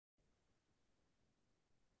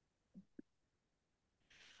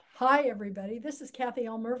Hi, everybody. This is Kathy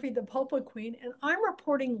L. Murphy, the Pulpwood Queen, and I'm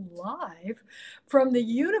reporting live from the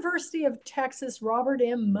University of Texas Robert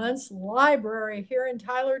M. Muntz Library here in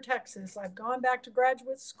Tyler, Texas. I've gone back to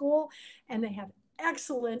graduate school and they have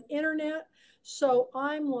excellent internet. So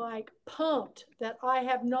I'm like pumped that I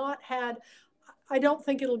have not had. I don't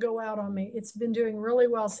think it'll go out on me. It's been doing really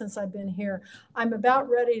well since I've been here. I'm about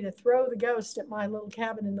ready to throw the ghost at my little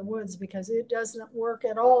cabin in the woods because it doesn't work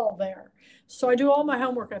at all there. So I do all my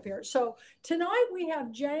homework up here. So tonight we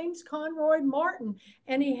have James Conroyd Martin,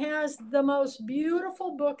 and he has the most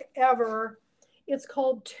beautiful book ever. It's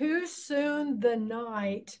called Too Soon the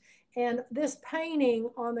Night. And this painting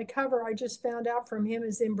on the cover, I just found out from him,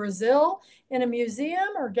 is in Brazil in a museum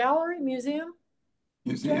or gallery museum,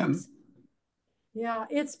 Museum. James? Yeah,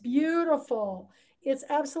 it's beautiful. It's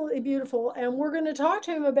absolutely beautiful. And we're going to talk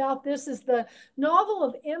to him about this is the novel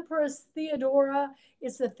of Empress Theodora.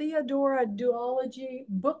 It's the Theodora Duology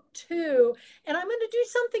Book Two. And I'm going to do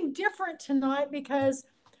something different tonight because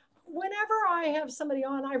whenever I have somebody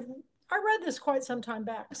on, I read this quite some time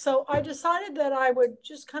back. So I decided that I would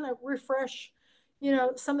just kind of refresh,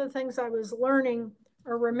 some of the things I was learning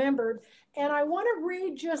or remembered. And I want to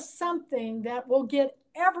read just something that will get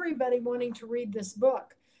everybody wanting to read this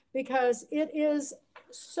book because it is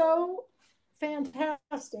so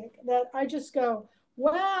fantastic that I just go,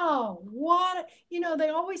 wow, what, they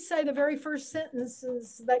always say the very first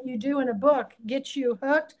sentences that you do in a book get you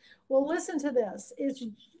hooked. Well, listen to this. It's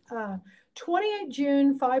uh, 28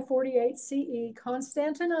 June 548 CE,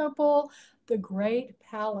 Constantinople, the Great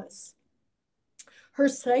Palace. Her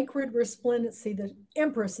sacred resplendency, the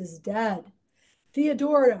Empress, is dead.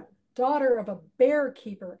 Theodora, daughter of a bear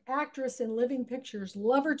keeper, actress in living pictures,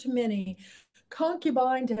 lover to many,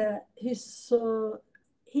 concubine to Hesabolus,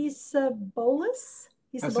 Hesabolus,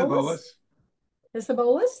 Hesperbolus.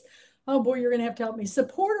 Hesabolus. Oh boy, you're going to have to help me.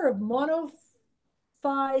 Supporter of monophysitism,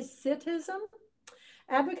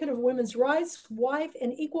 advocate of women's rights, wife,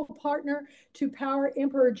 and equal partner to power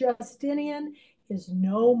Emperor Justinian, is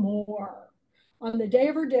no more. On the day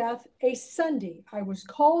of her death, a Sunday, I was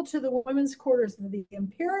called to the women's quarters of the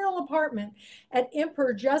imperial apartment at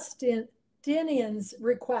Emperor Justinian's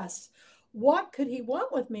request. What could he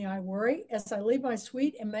want with me, I worry, as I leave my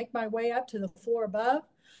suite and make my way up to the floor above.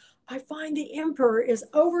 I find the emperor is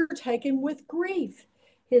overtaken with grief.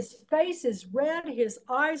 His face is red, his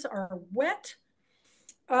eyes are wet.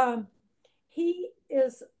 Um,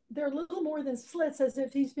 they're little more than slits, as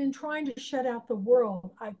if he's been trying to shut out the world.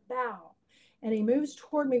 I bow, and he moves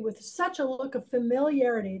toward me with such a look of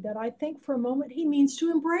familiarity that I think for a moment he means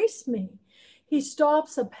to embrace me. He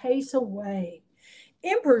stops a pace away.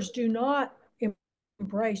 Emperors do not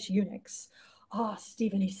embrace eunuchs. Ah,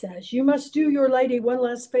 Stephen, he says, you must do your lady one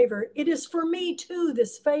last favor. It is for me too,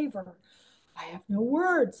 this favor. I have no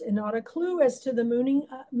words and not a clue as to the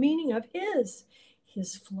meaning of his. He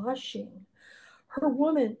is flushing. Her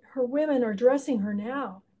women are dressing her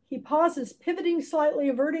now. He pauses, pivoting slightly,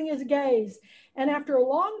 averting his gaze, and after a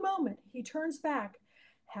long moment, he turns back.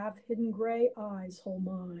 Half hidden gray eyes hold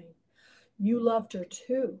mine. You loved her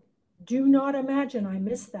too. Do not imagine I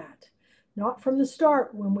missed that. Not from the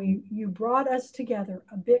start when you brought us together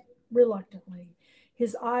a bit reluctantly.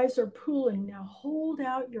 His eyes are pooling. Now hold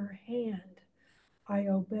out your hand. I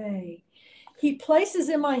obey. He places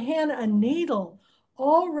in my hand a needle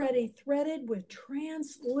already threaded with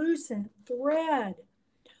translucent thread.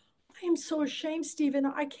 I am so ashamed, Stephen,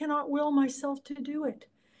 I cannot will myself to do it.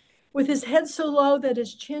 With his head so low that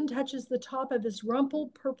his chin touches the top of his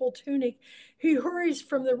rumpled purple tunic, he hurries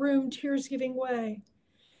from the room, tears giving way.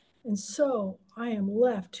 And so I am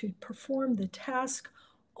left to perform the task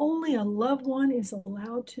only a loved one is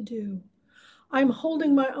allowed to do. I'm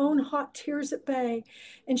holding my own hot tears at bay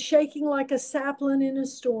and shaking like a sapling in a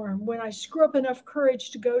storm when I screw up enough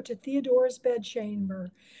courage to go to Theodora's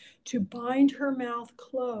bedchamber to bind her mouth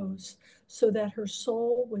closed so that her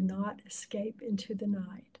soul would not escape into the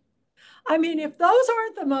night. I mean, if those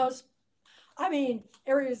aren't the most,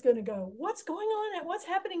 Aria's going to go, what's going on and what's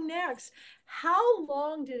happening next? How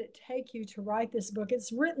long did it take you to write this book?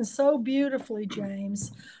 It's written so beautifully,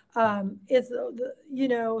 James. It's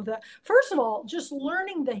the first of all, just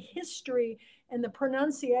learning the history and the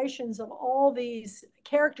pronunciations of all these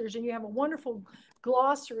characters, and you have a wonderful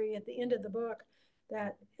glossary at the end of the book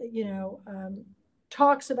that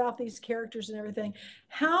talks about these characters and everything.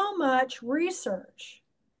 How much research?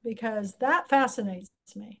 Because that fascinates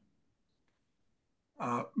me.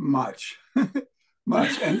 Much,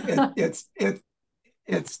 much, and it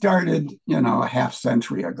started, a half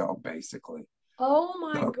century ago, basically. Oh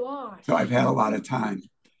my So, so gosh. I've had a lot of time.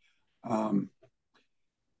 When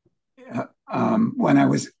I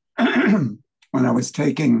was when I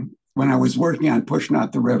was working on Push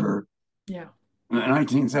Not the River Yeah. in the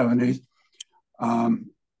 1970s,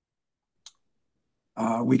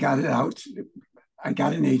 we got it out. I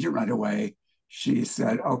got an agent right away. She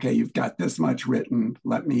said, okay, you've got this much written.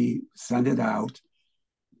 Let me send it out,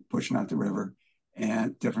 Push Not the River,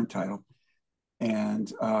 and different title, and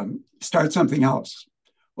start something else.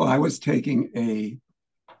 Well, I was taking a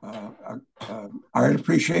art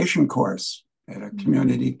appreciation course at a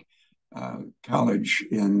community college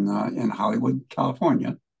in Hollywood,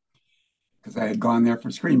 California, because I had gone there for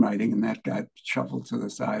screenwriting, and that got shuffled to the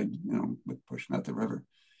side, with Push Not the River.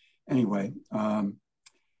 Anyway,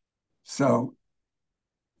 so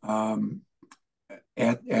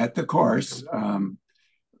at the course,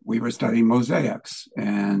 we were studying mosaics,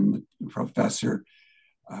 and the professor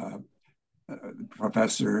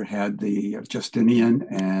had the Justinian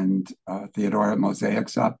and Theodora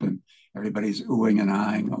mosaics up, and everybody's oohing and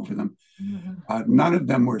eyeing over them. Mm-hmm. None of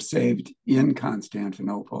them were saved in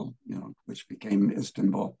Constantinople, which became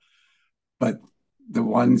Istanbul, but the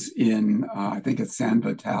ones in, I think it's San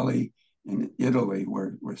Vitale in Italy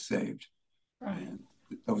were saved. Right. And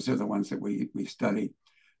those are the ones that we studied.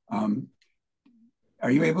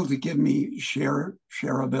 Are you able to give me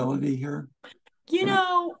shareability here?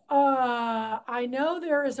 I know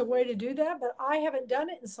there is a way to do that, but I haven't done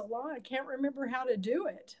it in so long. I can't remember how to do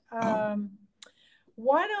it. Oh,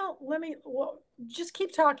 Why don't just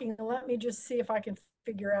keep talking and let me just see if I can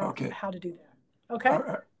figure out okay. how to do that. Okay. All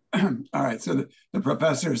right. All right. So the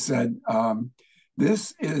professor said,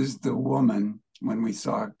 this is the woman, when we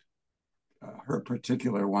saw her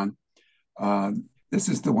particular one, this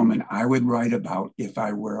is the woman I would write about if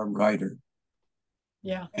I were a writer.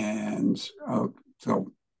 Yeah. And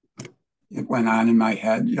so it went on in my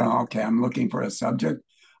head, okay, I'm looking for a subject.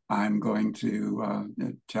 I'm going to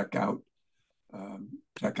check out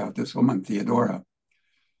this woman, Theodora.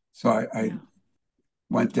 So I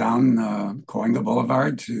went down Coinga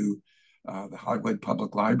Boulevard to the Hollywood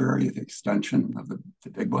Public Library, the extension of the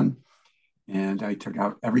big one. And I took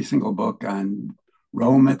out every single book on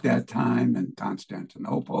Rome at that time, and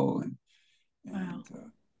Constantinople, and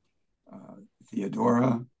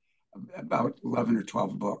Theodora, about 11 or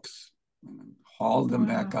 12 books, and hauled them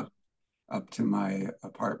back up to my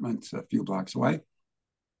apartment a few blocks away.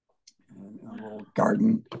 And a little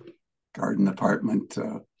garden apartment.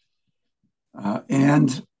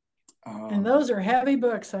 And those are heavy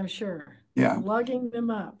books, I'm sure. Yeah. Lugging them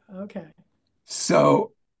up. Okay.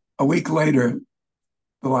 So a week later,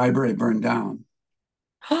 the library burned down.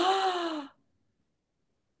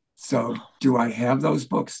 So do I have those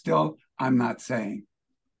books still? I'm not saying.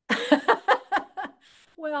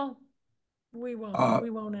 Well, we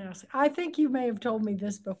won't ask. I think you may have told me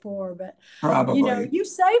this before, but probably. you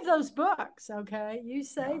save those books, okay? You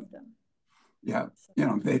saved them. Yeah.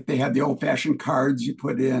 They had the old-fashioned cards you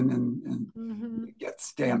put in, and get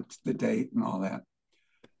stamped the date and all that.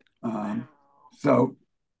 So,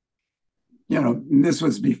 this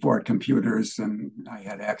was before computers, and I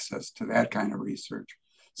had access to that kind of research.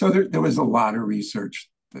 So there was a lot of research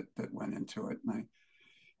that went into it.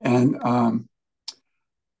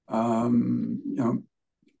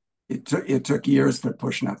 It took years for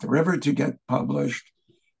Push Not the River to get published.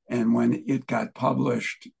 And when it got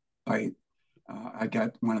published, I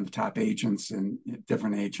got one of the top agents, and a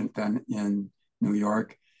different agent then in New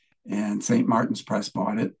York, and St. Martin's Press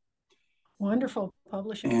bought it. Wonderful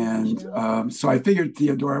publishing. And so I figured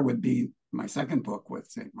Theodora would be my second book with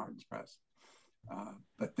St. Martin's Press.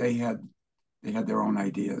 But they had their own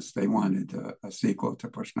ideas. They wanted a sequel to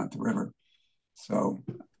Push Not the River. So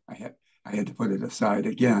I had to put it aside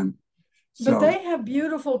again. But they have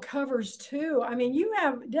beautiful covers too. I mean, you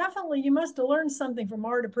must have learned something from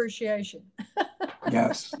art appreciation.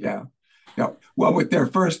 Yes, yeah. Well, with their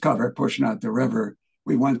first cover, Push Not the River,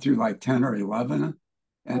 we went through like 10 or 11.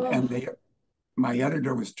 And my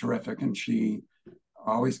editor was terrific, and she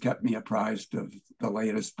always kept me apprised of the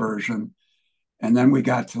latest version. And then we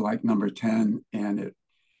got to like number 10, and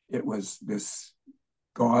it was this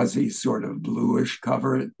gauzy sort of bluish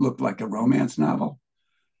cover. It looked like a romance novel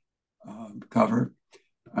cover.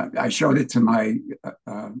 I showed it to my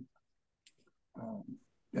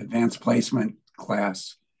advanced placement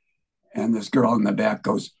class, and this girl in the back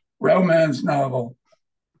goes, "Romance novel."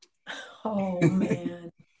 Oh,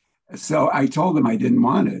 man. So I told them I didn't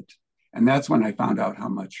want it. And that's when I found out how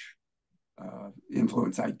much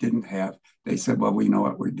influence I didn't have. They said, well, we know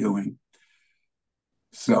what we're doing.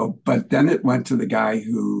 So, but then it went to the guy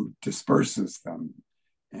who disperses them,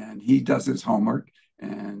 and he does his homework,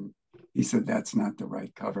 and he said, that's not the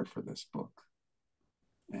right cover for this book.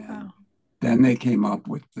 And then they came up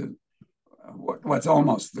with what's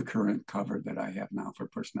almost the current cover that I have now for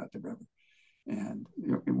Person at the River, and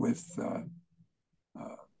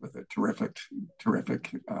with a terrific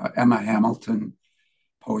Emma Hamilton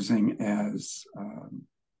posing as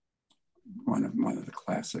one of the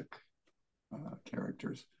classic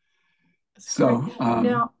characters. That's so great.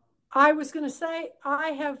 Now, I was going to say, I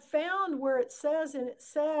have found where it says,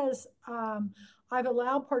 I've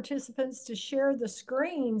allowed participants to share the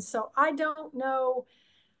screen, so I don't know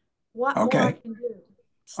what more I okay, can do.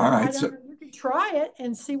 So all I right, don't so know. You can try it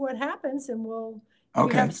and see what happens, and if you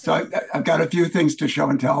okay, have so some. I've got a few things to show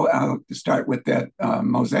and tell. I'll start with that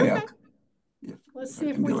mosaic. Okay, let's I see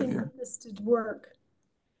if can we do it can here. get this to work.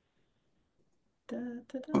 Da,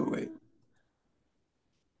 da, da. Oh wait.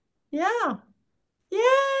 Yeah.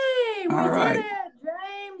 Yay! We All did right. it,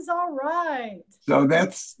 James. All right. So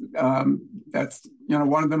that's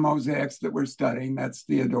one of the mosaics that we're studying. That's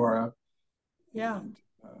Theodora, Yeah. and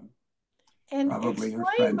And probably her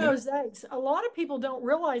explain friend. mosaics. A lot of people don't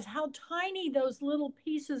realize how tiny those little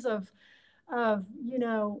pieces of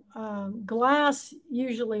glass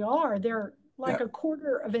usually are. They're like Yeah, a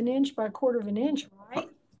quarter of an inch by a quarter of an inch, right?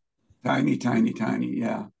 tiny.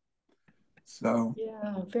 Yeah. So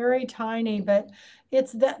Yeah, very tiny, but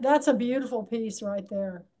that's a beautiful piece right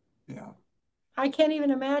there. yeah. I can't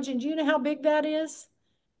even imagine. Do you know how big that is?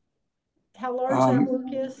 How large that work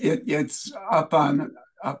is? It's up on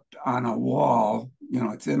a wall.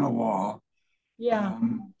 It's in a wall. Yeah.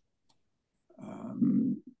 Um,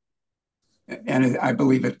 um, and I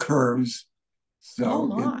believe it curves, Oh so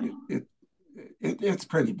my. it's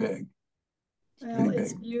pretty big. It's Well, pretty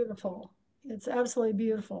it's big. beautiful. It's absolutely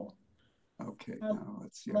beautiful. Okay, I now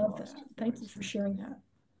let's see. I love lost that. you Thank you guys for here. sharing that.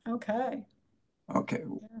 Okay. Okay,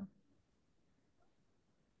 Yeah.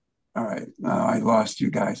 all right. I lost you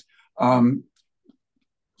guys. Um,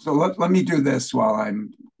 so let me do this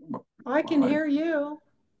I can while I'm hear you.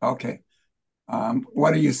 okay.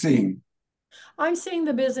 What are you seeing? I'm seeing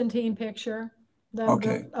the Byzantine picture,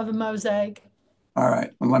 Okay, of a mosaic. all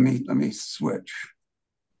right. Well, let me switch.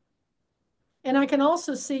 And I can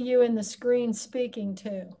also see you in the screen speaking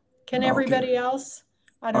too. Can Okay. everybody else?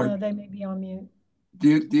 I don't Or know, they may be on mute.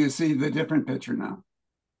 do you see the different picture now?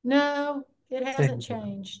 No, it hasn't Same,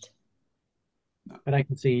 changed. No. but I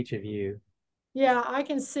can see each of you. Yeah, I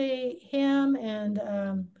can see him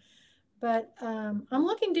but I'm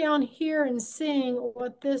looking down here and seeing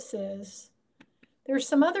what this is. There's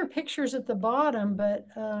some other pictures at the bottom, but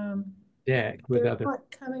Deck with they're other.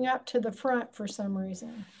 not coming up to the front for some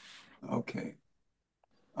reason. Okay.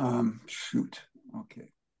 Shoot. Okay.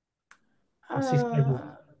 I see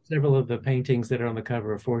Uh, several of the paintings that are on the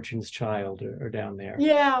cover of Fortune's Child are down there.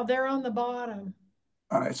 yeah, they're on the bottom,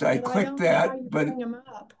 All right. So I but I clicked don't know how that, you but bring them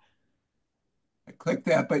up.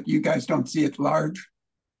 you guys don't see it large.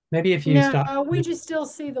 Maybe if you No, stop. we just still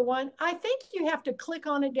see the one. I think you have to click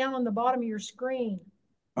on it down on the bottom of your screen.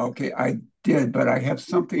 Okay, I did, but I have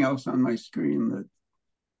something else on my screen that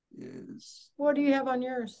is. What do you have on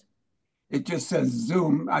yours? It just says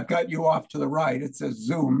Zoom. I've got you off to the right. It says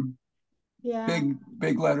Zoom. Yeah.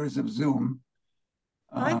 Big letters of Zoom.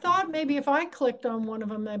 I Um, thought maybe if I clicked on one of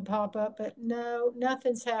them, they'd pop up, but no,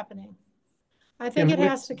 nothing's happening. I think Jim, it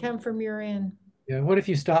has to come from your end. yeah, what if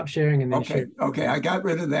you stop sharing and then share? okay. I got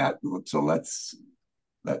rid of that. So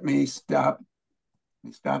let me stop. Let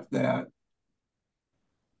me stop that.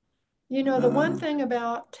 You know, the one Uh, thing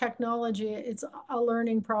about technology, it's a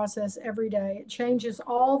learning process every day. It changes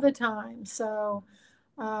all the time. So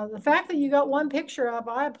the fact that you got one picture up,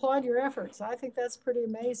 I applaud your efforts. I think that's pretty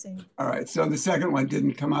amazing. all right. So the second one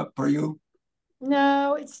didn't come up for you.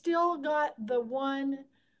 No, it's still got the one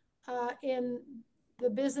in the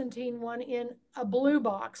Byzantine one in a blue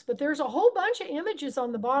box, but there's a whole bunch of images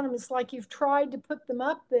on the bottom. It's like you've tried to put them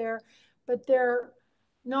up there, but they're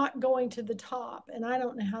not going to the top, and I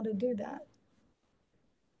don't know how to do that.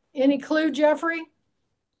 Any clue, Jeffrey?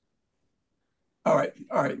 All right.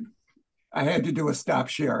 I had to do a stop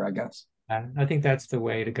share, I guess. I think that's the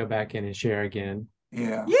way to go back in and share again.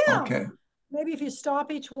 Yeah. Yeah. Okay. Maybe if you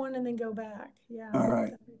stop each one and then go back. Yeah, All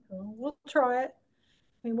right. that'd be cool. We'll try it.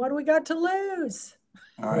 I mean, what do we got to lose?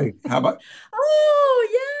 All right. How about Oh,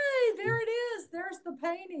 yay! There it is. There's the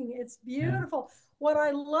painting. It's Yeah. beautiful. What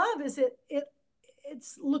I love is it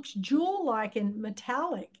looks jewel-like and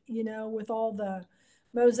metallic, with all the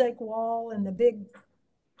mosaic wall and the big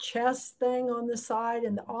chest thing on the side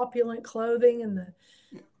and the opulent clothing and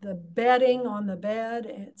the bedding on the bed.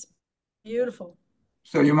 It's beautiful.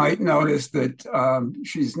 so you might notice that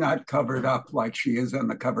she's not covered up like she is on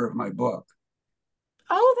the cover of my book.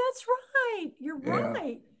 Oh, that's right. You're Yeah.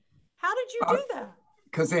 right. How did you Uh, do that?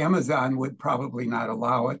 because Amazon would probably not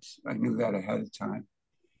allow it. I knew that ahead of time.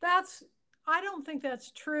 I don't think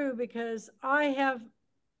that's true, because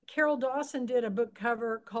Carol Dawson did a book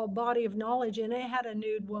cover called Body of Knowledge, and it had a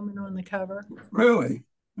nude woman on the cover. Really?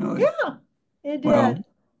 Really? Yeah, it did.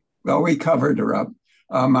 Well, we covered her up.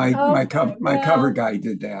 My cover well, guy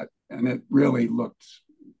did that, and it really looked.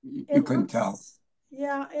 You couldn't tell.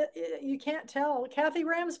 Yeah, you can't tell. Kathy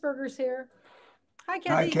Ramsberger's here. Hi,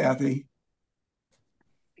 Kathy. Hi, Kathy.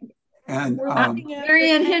 And we're looking at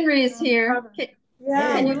Marianne Henry is here.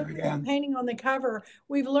 Yeah, hey, we're looking at the painting on the cover.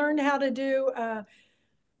 We've learned how to do.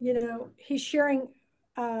 He's sharing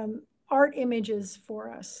art images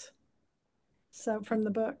for us. So from the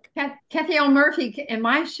book. Kathy L. Murphy, am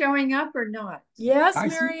I showing up or not? Yes,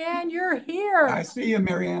 Marianne, you're here. I see you,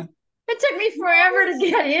 Marianne. It took me forever to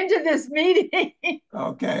get into this meeting.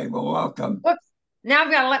 Okay, well, welcome. Whoops. Now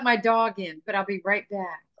I've got to let my dog in, but I'll be right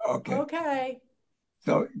back. Okay.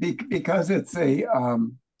 So because it's the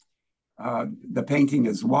painting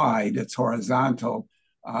is wide, it's horizontal,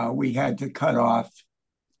 we had to cut off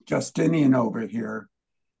Justinian over here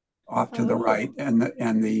off to the right, and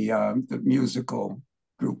the musical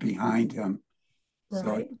group behind him. Right.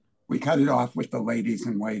 So we cut it off with the ladies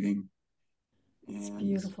in waiting. It's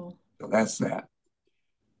beautiful. So that's that.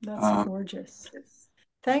 That's gorgeous.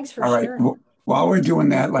 Thanks for all sharing. Right. While we're doing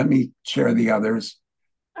that, let me share the others.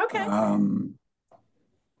 Okay.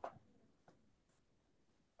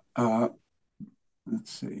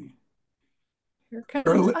 Let's see. Here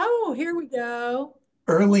comes. Here we go.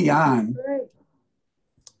 Early on. Great.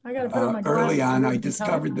 I got to put on my glasses. Early on, I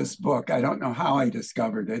discovered this book. I don't know how I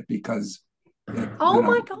discovered it, because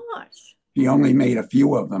my gosh, he only made a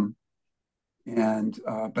few of them, and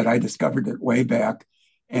but I discovered it way back,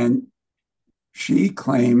 and she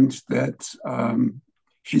claimed that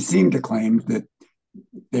she seemed to claim that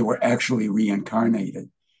they were actually reincarnated,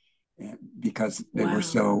 because they had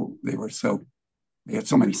so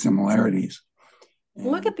many similarities. And,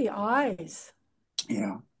 look at the eyes.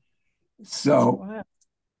 Yeah. So.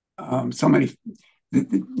 So many,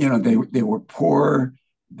 they were poor.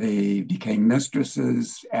 They became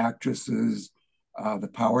mistresses, actresses, the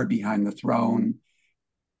power behind the throne,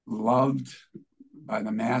 loved by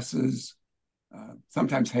the masses,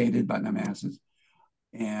 sometimes hated by the masses,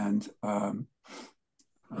 and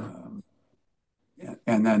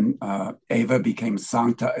then Ava became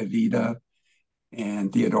Sancta Evita,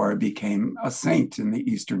 and Theodora became a saint in the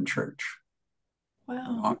Eastern Church.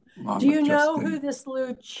 Wow. Do you know who this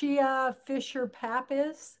Lucia Fisher-Papp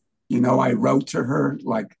is? I wrote to her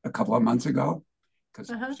like a couple of months ago, because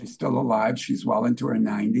she's still alive. She's well into her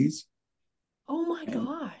 90s. Oh my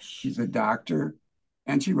gosh. She's a doctor,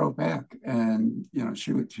 and she wrote back, and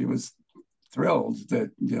she was thrilled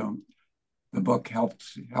that the book helped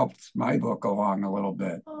my book along a little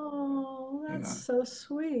bit. Oh, that's so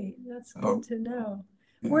sweet. That's good to know.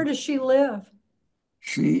 Yeah. Where does she live?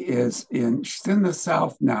 She's in the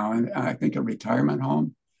South now, and I think a retirement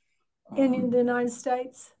home. In the United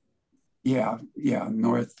States? Yeah,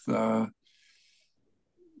 North.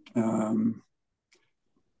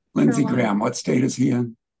 Lindsey Graham, what state is he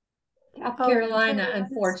in? South Carolina,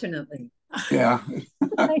 unfortunately. Yeah.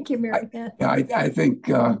 Thank you, Marianne. I think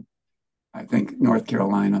North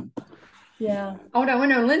Carolina. Yeah. Oh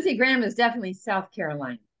no, Lindsey Graham is definitely South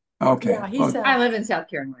Carolina. Okay. Yeah, I live in South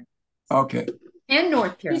Carolina. Okay. And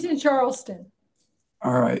North Carolina. He's in Charleston.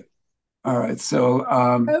 All right. So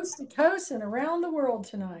coast to coast and around the world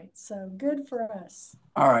tonight. So good for us.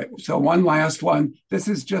 All right. So one last one. This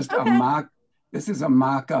is just a mock. This is a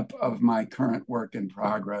mock-up of my current work in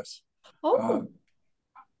progress.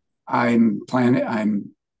 I'm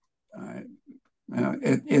planning.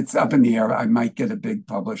 It's up in the air. I might get a big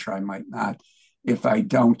publisher. I might not. If I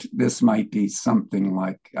don't, this might be something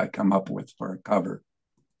like I come up with for a cover.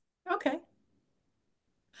 Okay.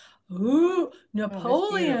 Ooh,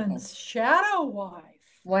 Napoleon's Shadow Wife.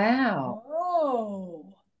 Wow.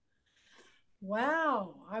 Oh.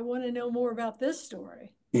 Wow. I want to know more about this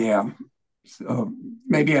story. Yeah. So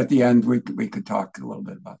maybe at the end we could talk a little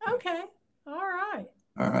bit about that. Okay. All right.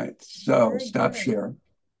 All right. So stop share,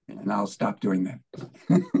 and I'll stop doing that.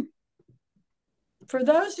 For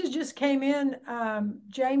those who just came in,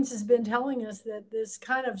 James has been telling us that this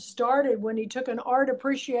kind of started when he took an art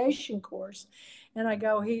appreciation course. And I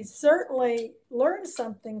go, he certainly learned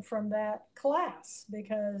something from that class,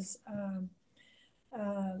 because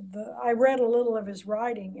I read a little of his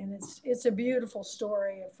writing, and it's a beautiful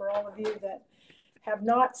story. For all of you that have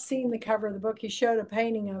not seen the cover of the book, he showed a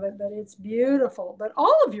painting of it, but it's beautiful. But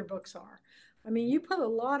all of your books are. I mean, you put a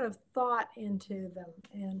lot of thought into them,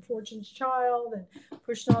 and Fortune's Child and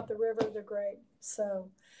Push Not the River, they're great. So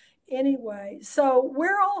anyway, so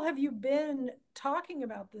where all have you been talking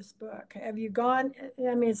about this book? Have you gone?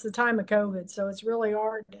 I mean, it's the time of COVID, so it's really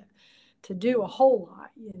hard to do a whole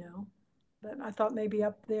lot, you know. But I thought maybe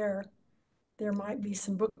up there might be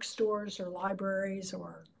some bookstores or libraries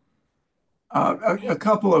or. A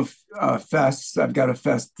couple of fests. I've got a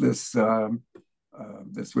fest this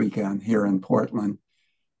weekend here in Portland.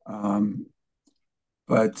 Yeah,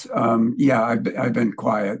 I've been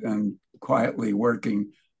quietly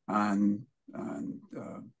working on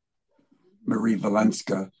Marie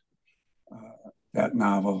Valenska, that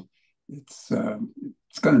novel. It's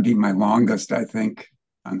going to be my longest, I think.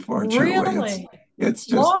 Unfortunately, Really? It's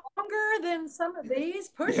just longer than some of these.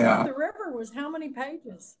 Push Not the River was how many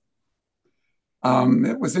pages?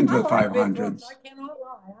 It was into the 500s. I cannot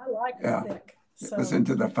lie. I like it thick. So. It was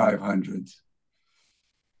into the 500s.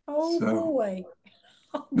 Oh boy.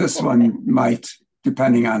 This one might,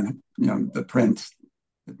 depending on the print,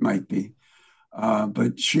 it might be.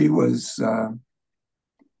 But she was,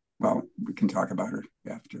 well, we can talk about her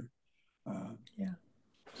after.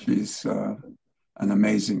 She's an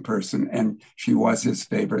amazing person, and she was his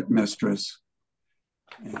favorite mistress.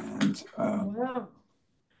 And wow.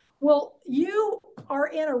 Well, you are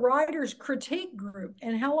in a writer's critique group,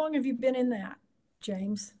 and how long have you been in that,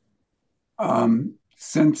 James?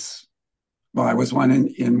 Since, well, I was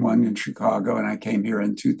in one in Chicago, and I came here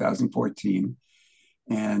in 2014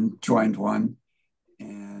 and joined one,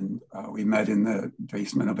 and we met in the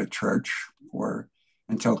basement of a church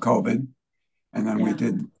until COVID, and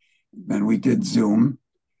then we did Zoom.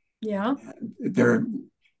 Yeah. And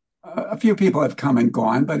a few people have come and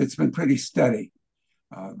gone, but it's been pretty steady.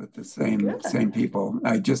 With the same people.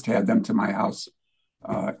 I just had them to my house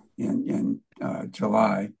in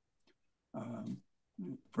July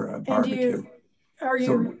for a barbecue.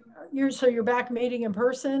 You're back meeting in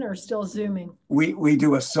person or still Zooming? We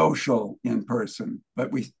do a social in person,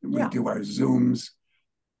 but we do our Zooms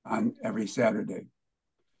on every Saturday.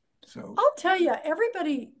 So I'll tell you,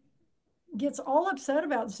 everybody gets all upset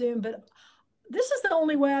about Zoom, but this is the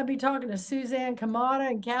only way I'd be talking to Suzanne Kamada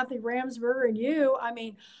and Kathy Ramsberger and you. I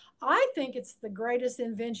mean, I think it's the greatest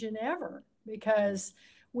invention ever because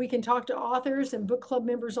we can talk to authors and book club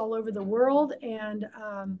members all over the world. And,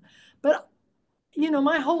 but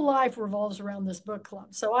my whole life revolves around this book club.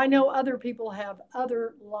 So I know other people have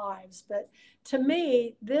other lives, but to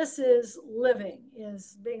me, this is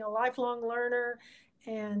being a lifelong learner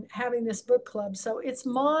and having this book club. So it's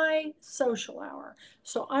my social hour.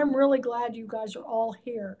 So I'm really glad you guys are all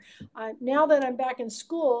here. Now that I'm back in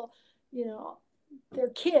school, they're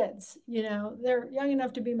kids, they're young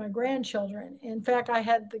enough to be my grandchildren. In fact, I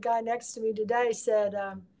had the guy next to me today said,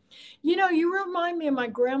 you remind me of my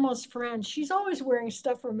grandma's friend. She's always wearing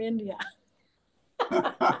stuff from India.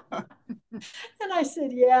 And I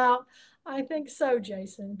said, yeah, I think so,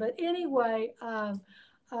 Jason. But anyway,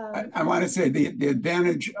 I want to say the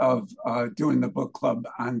advantage of doing the book club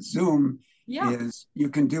on Zoom is you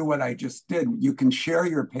can do what I just did. You can share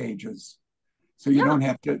your pages, so you don't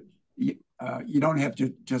have to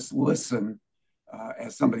just listen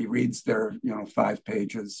as somebody reads their 5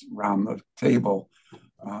 pages around the table.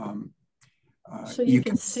 So you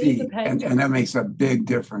can see the pages, and that makes a big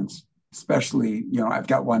difference. Especially, I've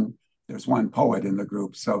got there's one poet in the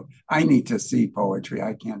group, so I need to see poetry.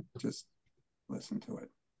 I can't just listen to it.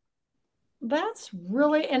 That's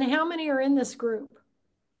really, and how many are in this group?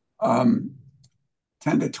 10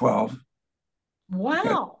 to 12.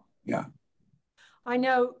 Wow. Yeah. I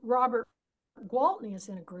know Robert Gwaltney is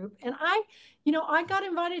in a group, and I got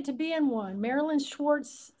invited to be in one. Marilyn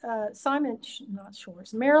Simon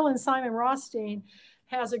Rothstein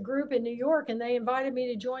has a group in New York, and they invited me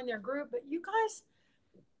to join their group. But you guys,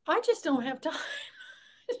 I just don't have time.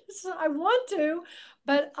 I want to,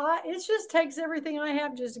 but it just takes everything I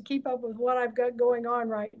have just to keep up with what I've got going on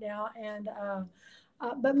right now. And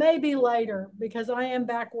but maybe later, because I am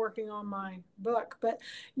back working on my book. But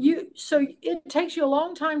so it takes you a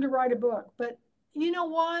long time to write a book. But you know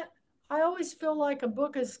what? I always feel like a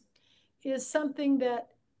book is something that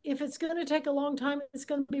if it's going to take a long time, it's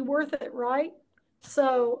going to be worth it, right?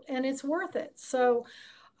 So, and it's worth it. So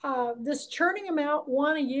this churning them out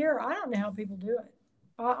one a year, I don't know how people do it.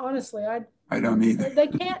 Honestly, I don't either. They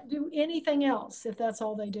can't do anything else if that's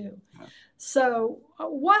all they do. Yeah. So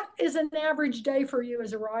what is an average day for you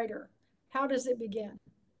as a writer? How does it begin?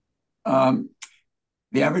 The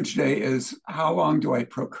average day is how long do I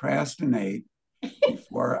procrastinate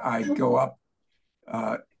before I go up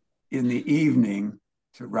in the evening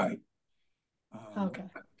to write. Okay.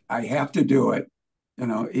 I have to do it,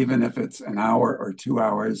 even if it's an hour or 2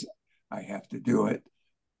 hours, I have to do it,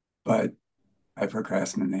 but I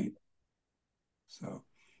procrastinate. So,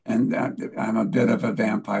 and I'm a bit of a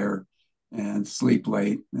vampire and sleep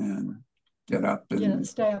late and get up and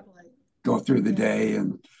stay up late. Go through the day,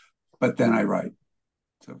 but then I write.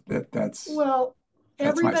 So that's well,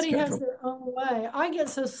 that's my everybody has schedule. their own way. I get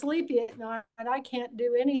so sleepy at night, I can't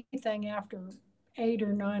do anything after 8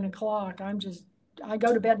 or 9 o'clock. I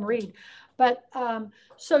go to bed and read. But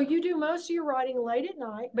so you do most of your writing late at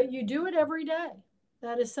night, but you do it every day.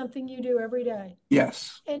 That is something you do every day.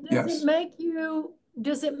 Yes. And Yes. does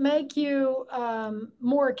it make you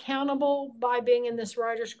more accountable by being in this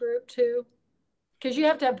writers group too? Because you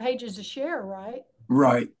have to have pages to share, right?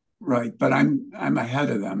 Right. Right. But I'm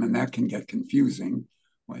ahead of them, and that can get confusing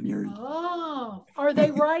when you're. Oh, are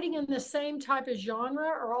they writing in the same type of genre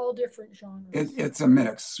or all different genres? It's a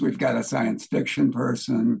mix. We've got a science fiction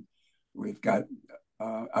person. We've got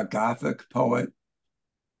a gothic poet.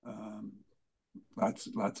 Um,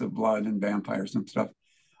 lots of blood and vampires and stuff.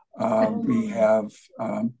 We have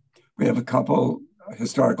a couple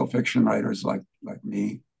historical fiction writers like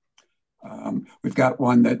me. We've got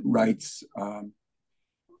one that writes.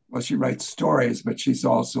 She writes stories, but she's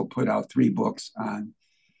also put out 3 books on.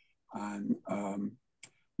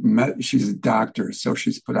 She's a doctor, so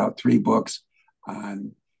she's put out 3 books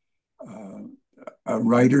on a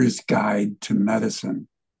writer's guide to medicine.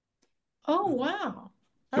 Oh wow,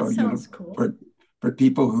 that So sounds cool. For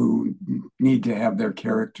people who need to have their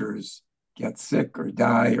characters get sick or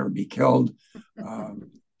die or be killed,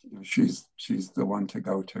 she's the one to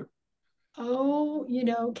go to. Oh,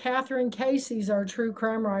 Catherine Casey's our true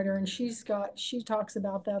crime writer, and she talks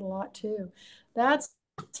about that a lot too. That's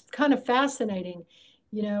kind of fascinating.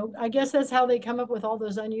 I guess that's how they come up with all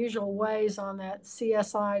those unusual ways on that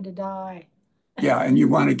CSI to die. Yeah, and you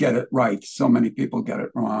want to get it right. So many people get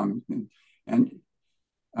it wrong, and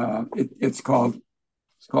it's called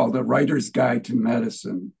A Writer's Guide to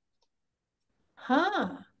Medicine. Huh.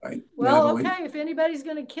 Right? Well, Natalie, okay. If anybody's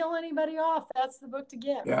going to kill anybody off, that's the book to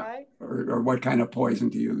get, yeah, right? or what kind of poison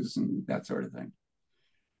to use and that sort of thing.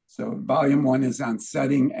 So volume 1 is on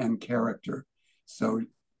setting and character. So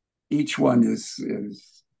each one is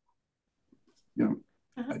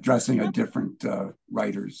addressing a different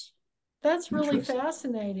writer's. That's really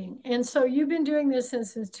fascinating. And so you've been doing this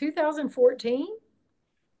since 2014?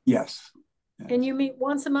 Yes. And you meet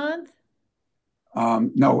once a month?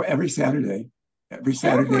 No, every Saturday. Every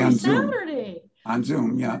Saturday on Zoom. On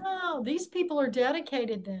Zoom, yeah. Wow, these people are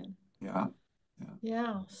dedicated then. Yeah.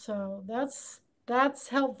 Yeah, so that's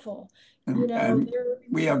helpful. And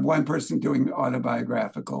we have one person doing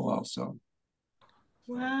autobiographical also.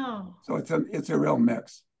 Wow. So it's a real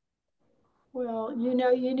mix. Well, you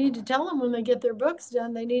need to tell them when they get their books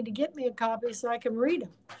done, they need to get me a copy so I can read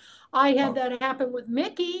them. I had that happen with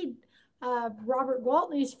Mickey, Robert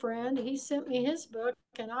Gwaltney's friend. He sent me his book,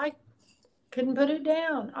 and I couldn't put it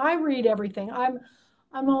down. I read everything. I'm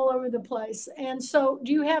all over the place. And so,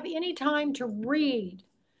 do you have any time to read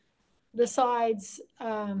besides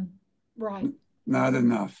write? Not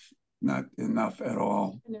enough. Not enough at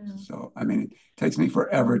all. No. So I mean, it takes me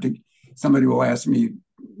forever to. Somebody will ask me,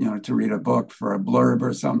 to read a book for a blurb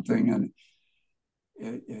or something, and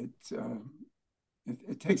it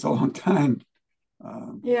takes a long time.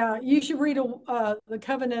 Yeah, you should read The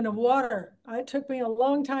Covenant of Water. It took me a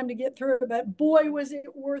long time to get through it, but boy, was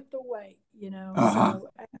it worth the wait, So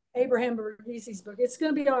Abraham Verghesi's book, it's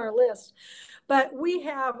going to be on our list. But we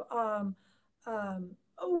have,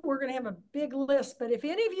 we're going to have a big list. But if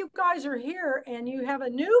any of you guys are here and you have a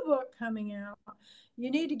new book coming out,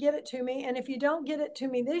 you need to get it to me. And if you don't get it to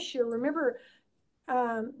me this year, remember,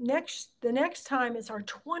 the next time it's our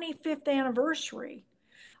 25th anniversary.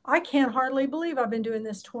 I can't hardly believe I've been doing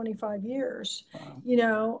this 25 years,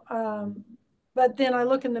 Wow. But then I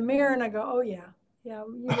look in the mirror and I go, oh yeah,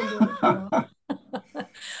 you've been doing it for a while.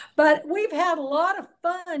 But we've had a lot of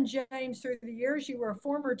fun, James, through the years. You were a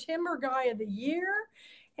former Timber Guy of the Year.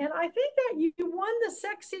 And I think that you won the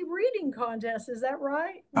sexy reading contest. Is that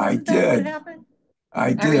right? Wasn't that what happened?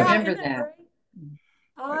 I did. I remember that. Great?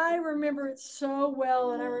 I remember it so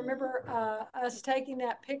well, and I remember us taking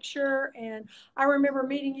that picture, and I remember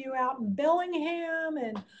meeting you out in Bellingham,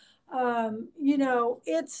 and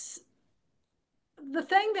it's the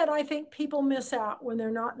thing that I think people miss out when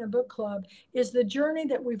they're not in a book club is the journey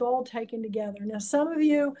that we've all taken together. Now, some of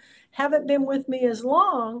you haven't been with me as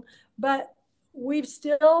long, but we've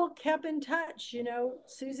still kept in touch.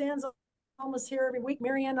 Suzanne's almost here every week.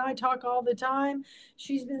 Marianne and I talk all the time.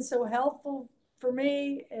 She's been so helpful for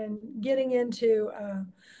me and getting into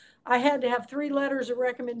I had to have 3 letters of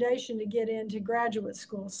recommendation to get into graduate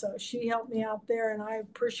school. So she helped me out there, and I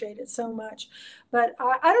appreciate it so much. But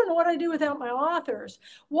I don't know what I'd do without my authors.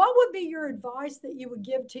 What would be your advice that you would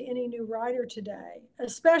give to any new writer today,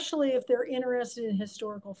 especially if they're interested in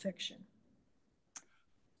historical fiction?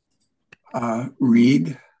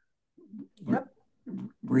 Read. Yep.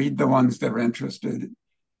 Read the ones that are interested,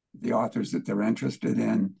 the authors that they're interested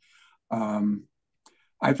in.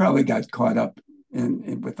 I probably got caught up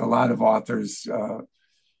with a lot of authors,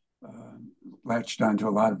 latched onto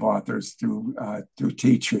a lot of authors through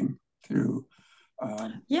teaching, through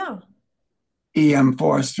Yeah. E.M.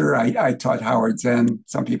 Forster. I taught Howard Zinn.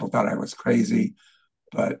 Some people thought I was crazy,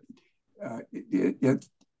 but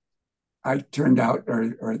I turned out,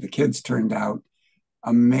 or the kids turned out,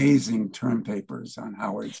 amazing term papers on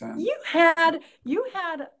Howard Zinn. You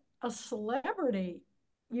had a celebrity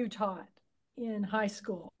you taught in high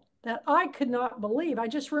school that I could not believe. I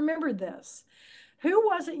just remembered this. Who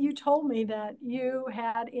was it you told me that you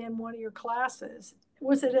had in one of your classes?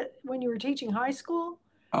 Was it when you were teaching high school?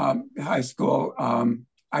 High school.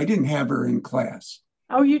 I didn't have her in class.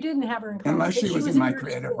 Oh, you didn't have her in class, unless but she was in my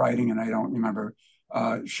creative school. writing, and I don't remember.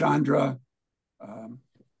 Chandra,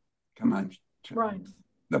 come on, Right.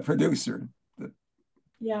 The producer.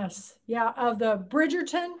 Yes, yeah, of the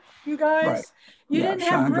Bridgerton, you guys. Right. You Yeah, didn't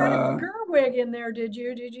have Chandra, Greta Gerwig in there, did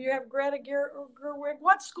you? Did you have Greta Gerwig?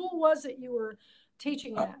 What school was it you were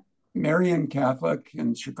teaching at? Marian Catholic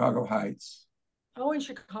in Chicago Heights. Oh, in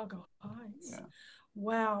Chicago Heights. Yeah.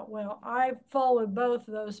 Wow. Well, I followed both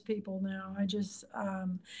of those people now. I just,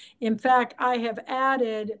 in fact, I have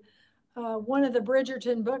added one of the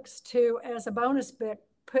Bridgerton books to as a bonus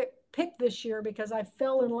pick this year because I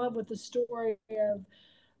fell in love with the story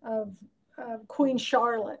of Queen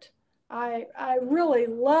Charlotte. I really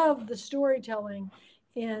love the storytelling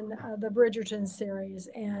in the Bridgerton series,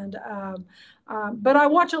 and but I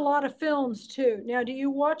watch a lot of films too. Now, do you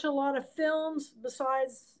watch a lot of films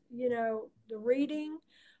besides the reading?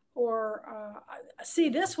 Or see,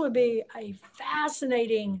 this would be a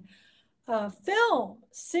fascinating film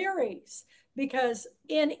series because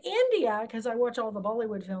in India, because I watch all the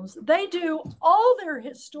Bollywood films, they do all their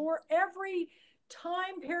every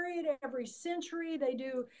time period, every century, they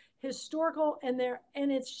do historical, and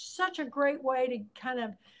it's such a great way to kind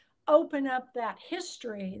of open up that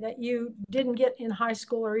history that you didn't get in high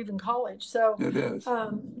school or even college. So it is.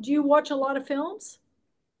 Do you watch a lot of films?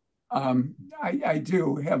 I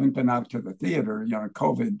do. Haven't been out to the theater,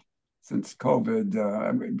 since COVID,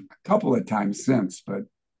 a couple of times since, but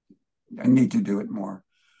I need to do it more.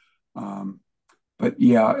 But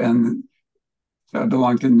yeah, and I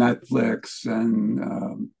belong to Netflix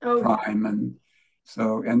and Prime, and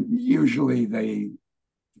usually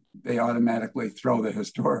they automatically throw the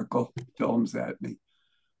historical films at me.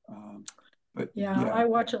 But yeah, I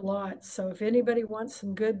watch a lot. So if anybody wants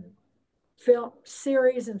some good film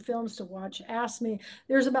series and films to watch, ask me.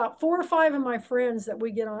 There's about 4 or 5 of my friends that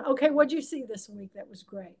we get on. Okay, what'd you see this week that was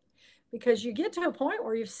great? Because you get to a point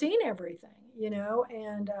where you've seen everything,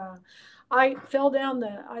 and I fell down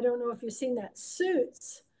I don't know if you've seen that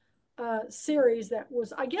Suits series that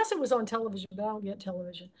was, I guess it was on television, but I don't get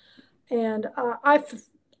television. And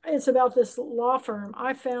it's about this law firm.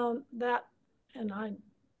 I found that, and I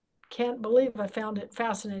can't believe I found it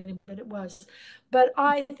fascinating, but it was. But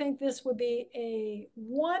I think this would be a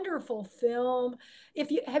wonderful film.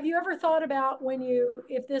 Have you ever thought about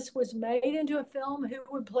if this was made into a film, who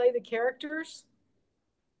would play the characters?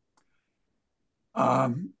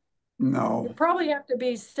 No. It'd probably have to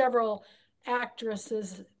be several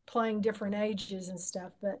actresses playing different ages and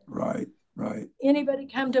stuff, but right. Anybody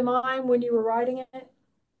come to mind when you were writing it?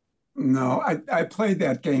 No, I played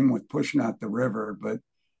that game with Pushing Out the River, but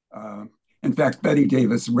in fact, Betty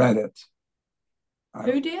Davis read it.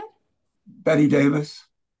 Who did? Betty Davis.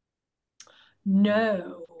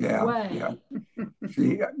 No way.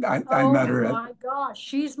 Yeah. I met her. Oh my gosh,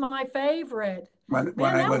 she's my favorite. When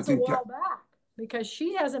Man, I that lived was a in while back because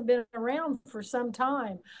she hasn't been around for some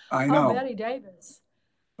time. I know. Oh, Betty Davis.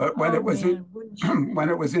 But when it was man, when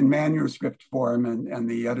it was in manuscript form and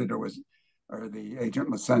the editor or the agent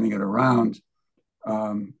was sending it around,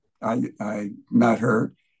 I met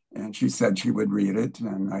her and she said she would read it,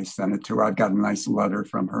 and I sent it to her. I got a nice letter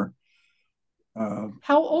from her.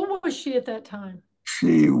 How old was she at that time?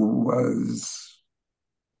 She was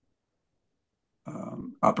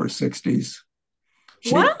upper 60s.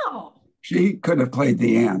 Wow. She could have played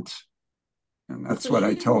the aunt, and that's what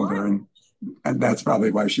I told her, and that's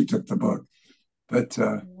probably why she took the book. But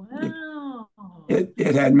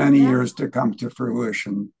it had many years to come to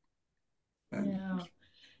fruition. Yeah.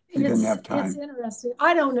 You didn't have It's time. interesting.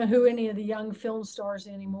 I don't know who any of the young film stars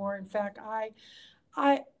anymore. In fact,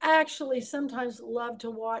 I actually sometimes love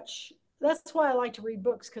to watch. That's why I like to read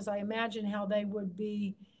books, because I imagine how they would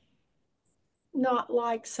be, not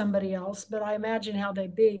like somebody else, but I imagine how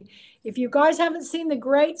they'd be. If you guys haven't seen The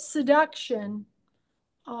Great Seduction,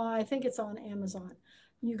 I think it's on Amazon.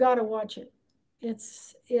 You got to watch it.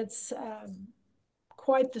 It's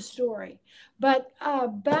quite the story. But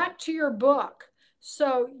back to your book.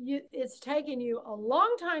 So it's taken you a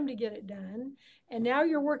long time to get it done, and now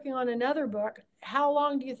you're working on another book. How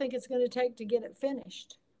long do you think it's going to take to get it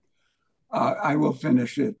finished? I will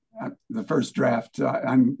finish it. The first draft.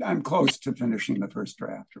 I'm close to finishing the first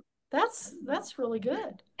draft. That's really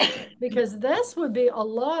good, because this would be a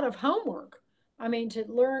lot of homework. I mean, to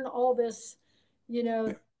learn all this, you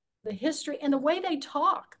know, the history and the way they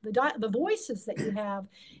talk, the voices that you have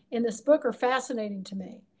in this book are fascinating to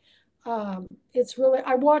me. It's really,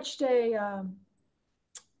 I watched a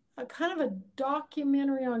kind of a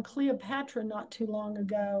documentary on Cleopatra not too long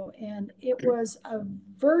ago, and it was a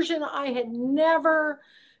version I had never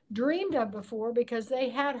dreamed of before, because they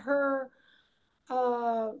had her,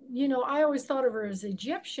 I always thought of her as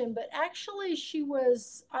Egyptian, but actually she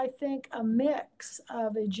was, I think, a mix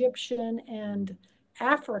of Egyptian and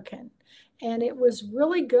African. And it was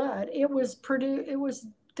really good. It was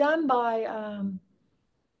done by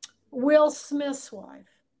Will Smith's wife.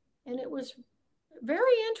 And it was very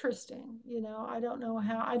interesting. I don't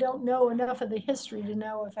know enough of the history to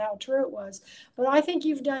know of how true it was, but I think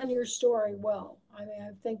you've done your story well. I mean,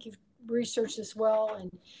 I think you've researched this well,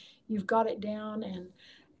 and you've got it down, and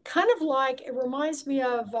kind of like, it reminds me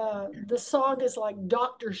of the sagas like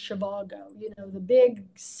Dr. Zhivago, the big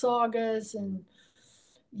sagas, and,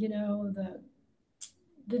 the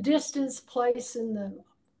distance, place, and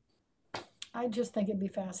I just think it'd be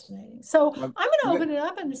fascinating. So Well, I'm going to open it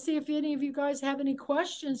up and see if any of you guys have any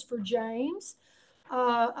questions for James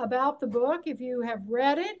about the book. If you have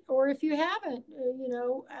read it, or if you haven't,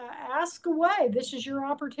 ask away. This is your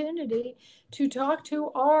opportunity to talk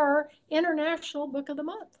to our International Book of the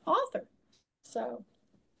Month author. So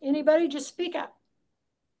anybody, just speak up.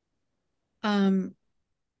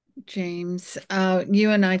 James,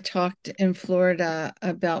 you and I talked in Florida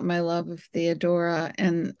about my love of Theodora,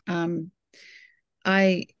 and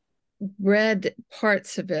I read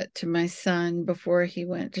parts of it to my son before he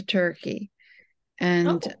went to Turkey,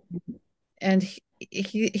 and and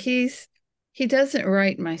he doesn't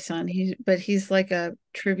write, my son, but he's like a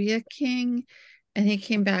trivia king, and he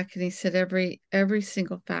came back and he said every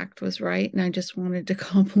single fact was right, and I just wanted to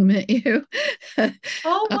compliment you.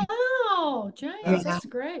 Oh, wow, James, that's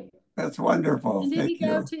great. That's wonderful. And did he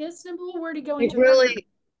Thank go you. to Istanbul? Where did he go It into?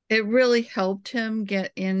 really helped him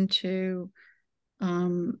get into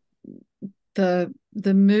the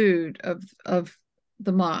mood of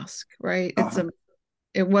the mosque, right?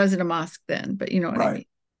 It wasn't a mosque then, but you know what I mean.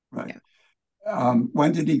 Right. Yeah.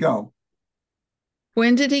 When did he go?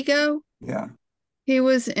 When did he go? Yeah. He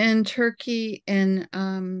was in Turkey in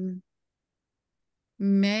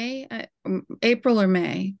May, April or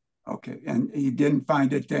May. Okay. And he didn't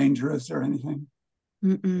find it dangerous or anything?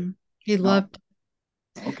 He loved it.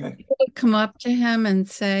 Okay. People would come up to him and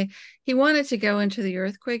say he wanted to go into the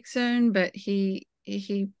earthquake zone, but he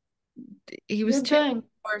was too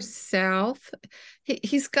far south.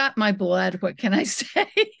 He's got my blood. What can I say?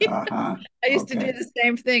 I used to do the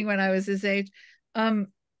same thing when I was his age.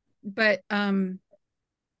 But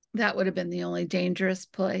that would have been the only dangerous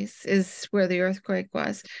place, is where the earthquake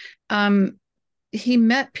was. He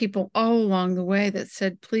met people all along the way that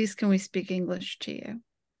said, please, can we speak English to you?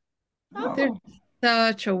 They're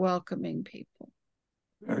such a welcoming people.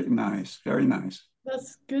 Very nice. Very nice.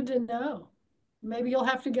 That's good to know. Maybe you'll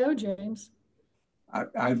have to go, James.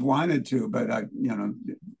 I've wanted to, but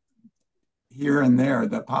here and there,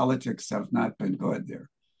 the politics have not been good there.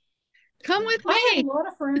 Come with me. I have a lot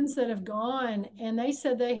of friends that have gone, and they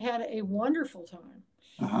said they had a wonderful time.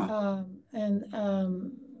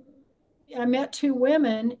 I met two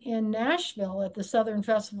women in Nashville at the Southern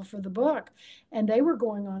Festival for the Book, and they were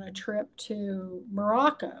going on a trip to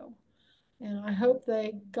Morocco. And I hope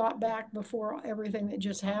they got back before everything that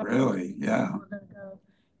just happened. Really? Yeah. We're going to go.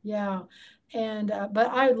 Yeah. And,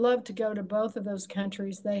 but I'd love to go to both of those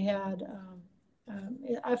countries. They had,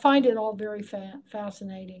 I find it all very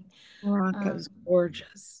fascinating. Morocco's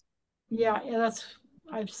gorgeous. Yeah, that's,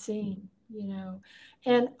 I've seen,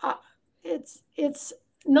 and it's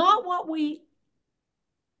not what we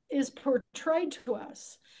is portrayed to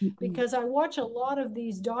us. Because I watch a lot of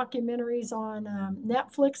these documentaries on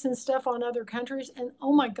Netflix and stuff on other countries, and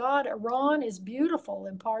oh my God, Iran is beautiful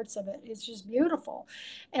in parts of it. It's just beautiful.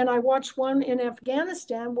 And I watched one in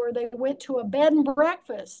Afghanistan where they went to a bed and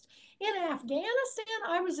breakfast. In Afghanistan,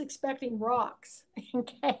 I was expecting rocks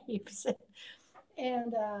and caves.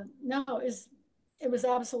 And no, it was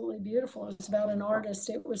absolutely beautiful. It was about an artist.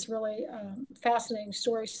 It was really fascinating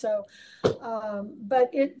story. So,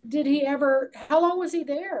 but did he ever, how long was he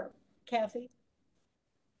there, Kathy?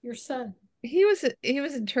 Your son? He was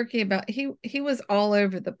in Turkey he was all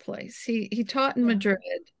over the place. He taught in Madrid,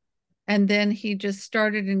 and then he just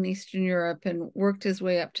started in Eastern Europe and worked his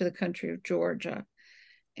way up to the country of Georgia,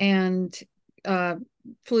 and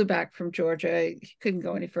flew back from Georgia. He couldn't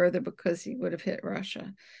go any further because he would have hit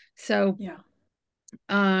Russia. So yeah.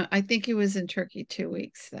 I think he was in Turkey 2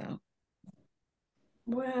 weeks though.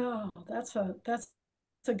 Wow, that's a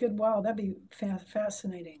good wow. That'd be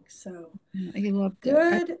fascinating. So he loved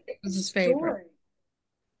good. It was his story. favorite.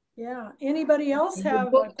 Yeah. Anybody else have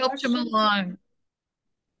the book a helped him question? along.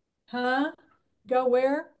 Huh? Go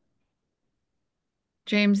where?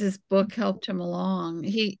 James's book helped him along.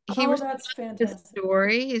 He Oh, that's fantastic. His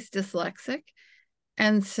story. He's dyslexic,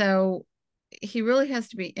 and so he really has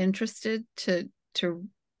to be interested to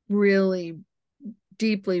really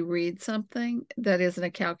deeply read something that isn't a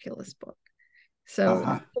calculus book. So it's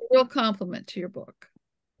a real compliment to your book.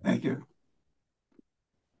 Thank you.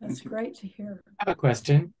 That's great to hear. I have a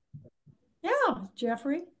question. Yeah,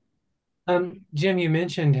 Jeffrey. Jim, you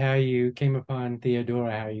mentioned how you came upon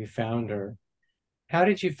Theodora, how you found her. How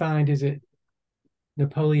did you find, is it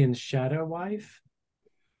Napoleon's shadow wife?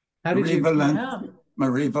 How did you?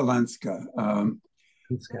 Marie Valenska.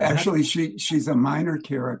 Actually, she's a minor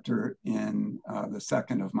character in the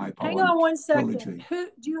second of my poems. Hang on one second. Trilogy. Who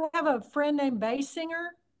do you have a friend named Basinger?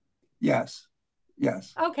 Yes.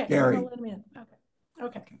 Okay. Gary. Let him in.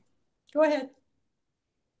 Okay. Go ahead.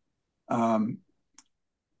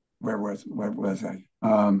 Where was I?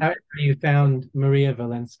 How you found Maria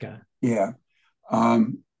Valenska? Yeah.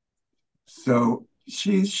 So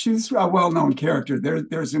she's a well-known character.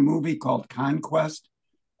 There's a movie called Conquest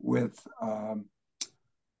with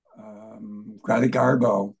Greta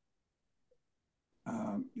Garbo.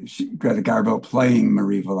 Greta Garbo playing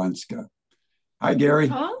Marie Valenska. Hi, Gary.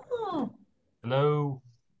 Oh. Hello.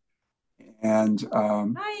 And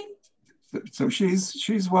hi. So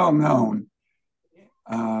she's well known.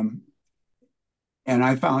 And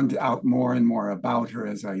I found out more and more about her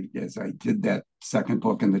as I did that second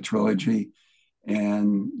book in the trilogy,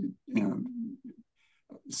 and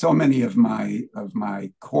so many of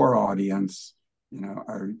my core audience,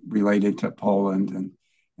 are related to Poland and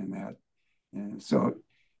that, and so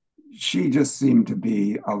she just seemed to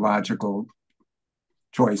be a logical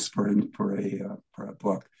choice for a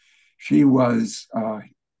book. She was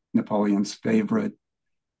Napoleon's favorite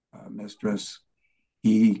mistress.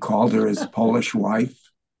 He called her his Polish wife,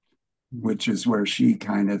 which is where she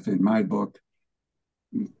kind of, in my book,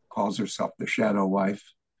 calls herself the shadow wife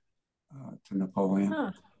to Napoleon.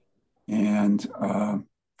 Huh. And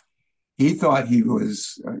he thought he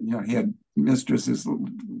was, he had mistresses,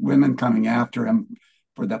 women coming after him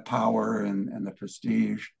for the power and the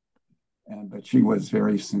prestige. But she was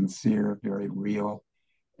very sincere, very real.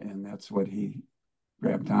 And that's what he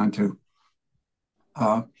grabbed onto.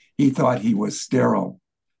 He thought he was sterile,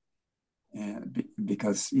 and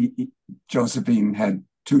because Josephine had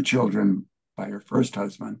 2 children by her first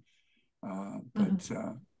husband, but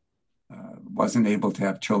wasn't able to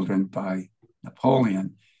have children by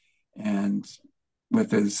Napoleon. And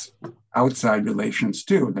with his outside relations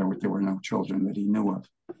too, there were no children that he knew of.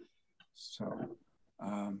 So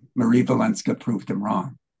Marie Valenska proved him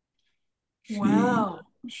wrong.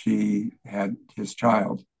 She had his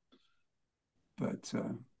child. But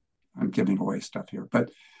I'm giving away stuff here. But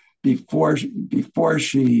before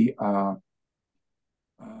she,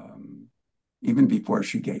 even before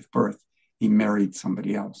she gave birth, he married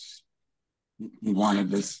somebody else. He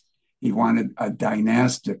wanted a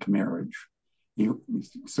dynastic marriage.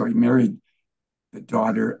 So he married the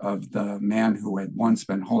daughter of the man who had once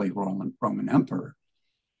been Holy Roman Emperor.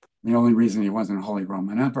 The only reason he wasn't Holy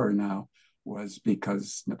Roman Emperor now was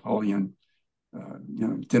because Napoleon,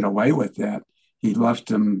 did away with that. He left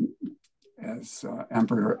him as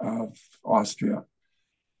Emperor of Austria.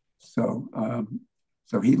 So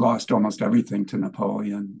he lost almost everything to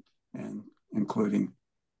Napoleon, and including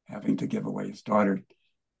having to give away his daughter.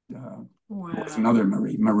 Was another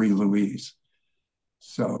Marie Louise.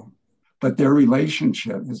 So, but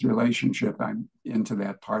his relationship, I'm into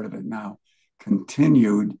that part of it now,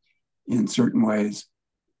 continued in certain ways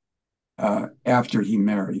after he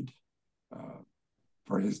married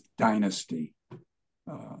for his dynasty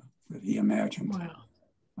that he imagined. Wow.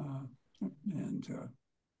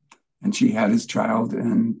 And she had his child,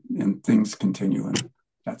 and things continue, and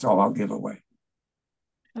that's all I'll give away.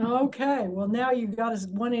 Okay, well, now you've got us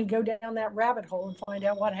wanting to go down that rabbit hole and find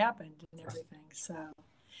out what happened and everything. So,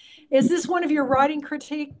 is this one of your writing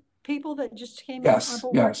critique people that just came on Yes,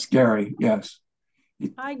 board? yes, Gary, yes.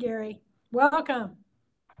 Hi, Gary. Welcome.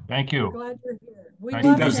 Thank you. Glad you're here. We Nice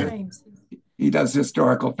love to be here. James. He does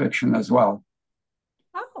historical fiction as well.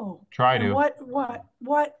 Oh, Try and to.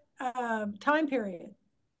 what time period?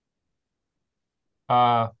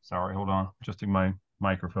 Sorry, hold on. Adjusting my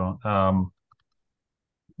microphone. There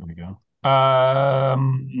we go.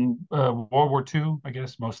 World War II, I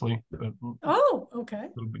guess, mostly. But Oh, okay.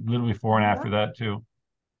 little before and after that too.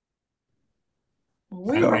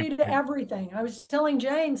 We read everything. I was telling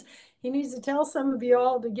James he needs to tell some of you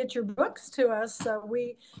all to get your books to us. So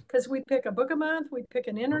because we pick a book a month, we pick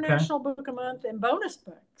an international book a month and bonus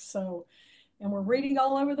books. So, and we're reading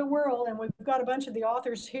all over the world. And we've got a bunch of the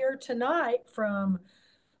authors here tonight from,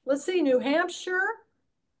 let's see, New Hampshire,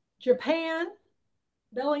 Japan,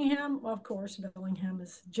 Bellingham. Well, of course, Bellingham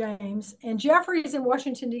is James, and Jeffrey's in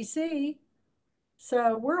Washington, D.C.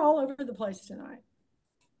 So we're all over the place tonight.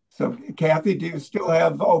 So, Kathy, do you still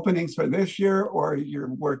have openings for this year, or you're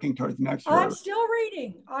working towards next year? I'm still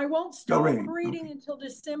reading. I won't stop reading until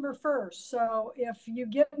December 1st. So if you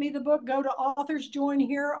get me the book, go to Authors Join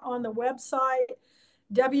here on the website,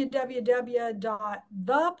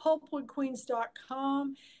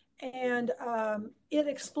 www.thepulpwoodqueens.com. And it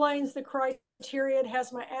explains the criteria. It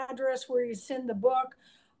has my address where you send the book.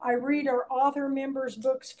 I read our author members'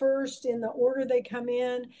 books first in the order they come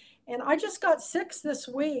in. And I just got 6 this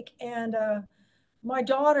week, and my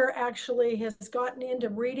daughter actually has gotten into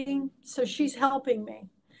reading, so she's helping me.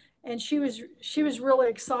 And she was really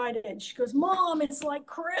excited. She goes, "Mom, it's like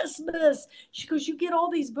Christmas." She goes, "You get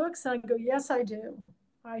all these books?" And I go, "Yes, I do.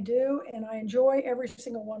 I do, and I enjoy every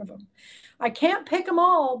single one of them. I can't pick them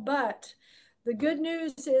all, but the good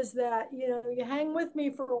news is that, you hang with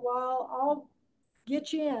me for a while, I'll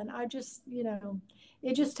get you in. I just,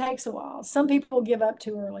 it just takes a while. Some people give up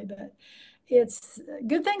too early, but it's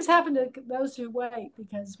good things happen to those who wait,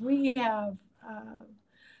 because we have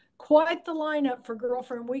quite the lineup for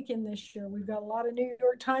Girlfriend Weekend this year. We've got a lot of New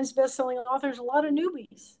York Times bestselling authors, a lot of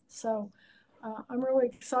newbies. So I'm really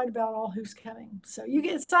excited about all who's coming. So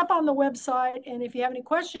it's up on the website. And if you have any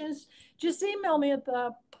questions, just email me at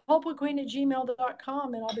the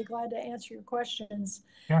pulpwoodqueen@gmail.com, and I'll be glad to answer your questions.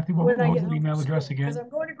 Kathy, what was the email address again? Because I'm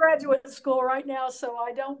going to graduate school right now, so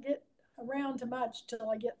I don't get around to much till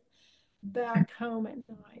I get back home at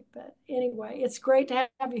night. But anyway, it's great to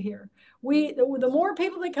have you here. The more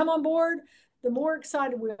people that come on board, the more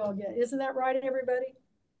excited we all get. Isn't that right, everybody?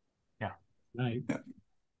 Yeah. Right.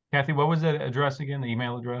 Kathy, what was the address again? The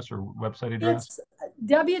email address or website address? It's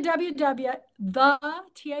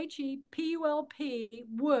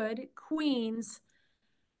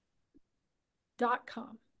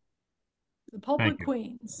www.thepulpwoodqueens.com. The Pulpwood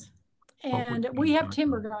Queens. And we have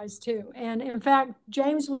timber guys too. And in fact,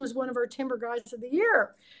 James was one of our timber guys of the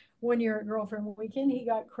year one year at Girlfriend Weekend. He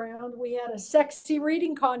got crowned. We had a sexy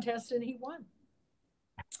reading contest and he won.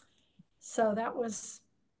 So that was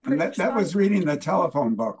that was reading the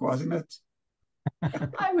telephone book, wasn't it?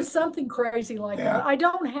 I was something crazy like that. I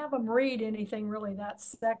don't have them read anything really that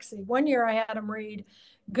sexy. One year I had them read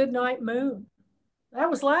Goodnight Moon. That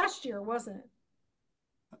was last year, wasn't it?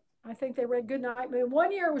 I think they read Goodnight Moon.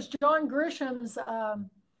 One year it was John Grisham's, the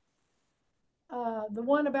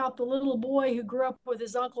one about the little boy who grew up with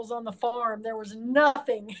his uncles on the farm. There was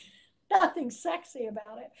nothing sexy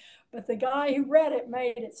about it, but the guy who read it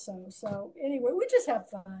made it so. So anyway, we just have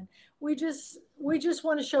fun. We just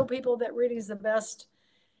want to show people that reading is the best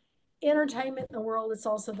entertainment in the world. It's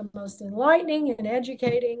also the most enlightening and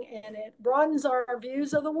educating, and it broadens our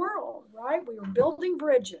views of the world, right? We are building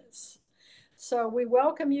bridges. So we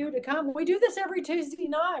welcome you to come. We do this every Tuesday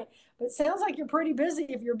night, but it sounds like you're pretty busy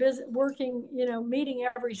if you're busy working, meeting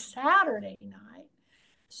every Saturday night.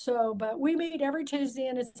 So, but we meet every Tuesday,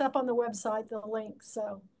 and it's up on the website, the link.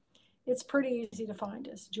 So it's pretty easy to find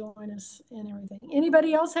us, join us, and everything.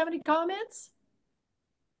 Anybody else have any comments?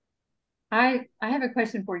 I have a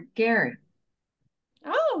question for Gary.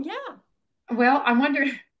 Oh, yeah. Well, I wonder,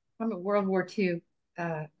 I'm a World War II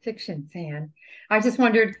fiction fan. I just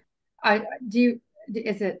wondered,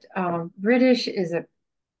 is it British? Is it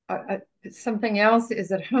something else?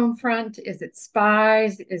 Is it home front? Is it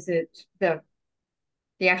spies? Is it the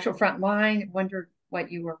actual front line? I wondered what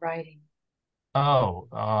you were writing. Oh,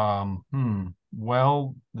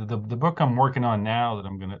 well, the book I'm working on now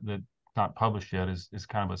that's not published yet is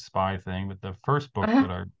kind of a spy thing. But the first book Uh-huh.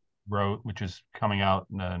 that I wrote, which is coming out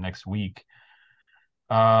next week,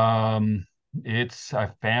 um, it's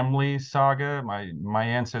a family saga. My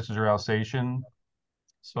ancestors are Alsatian,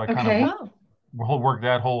 so I kind of Okay. Oh, work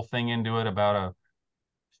that whole thing into it about a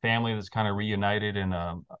family that's kind of reunited and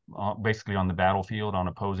basically on the battlefield on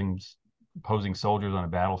opposing soldiers on a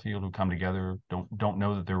battlefield who come together, don't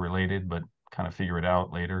know that they're related, but kind of figure it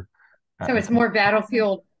out later. So it's And more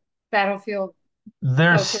battlefield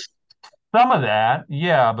there's focused. some of that,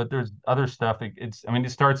 yeah, but there's other stuff. I mean,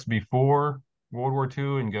 it starts before World War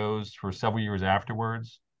II and goes for several years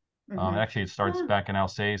afterwards. Hmm. Actually, it starts huh. back in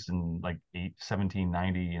Alsace in like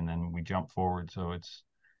 1790, and then we jump forward. So it's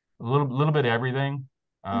a little bit of everything.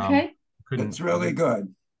 Um, Okay. couldn't, It's really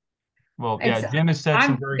good. well, yeah, It's Jim has said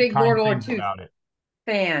some I'm a very big World kind War things II about it.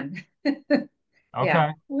 fan. Yeah.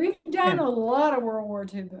 Okay. We've done Yeah. a lot of World War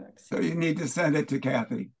II books. So you need to send it to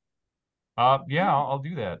Kathy. Yeah, Yeah, I'll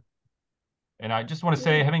do that. And I just want to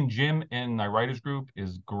say yeah. having Jim in my writers group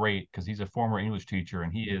is great because he's a former English teacher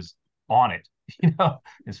and he is on it,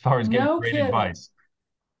 as far as giving No great kidding. advice.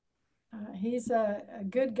 He's a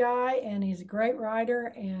good guy and he's a great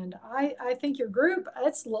writer. And I think your group,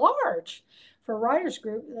 it's large for a writers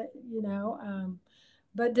group, you know.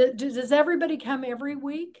 But does everybody come every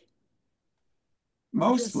week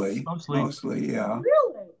or just Mostly. Mostly, yeah,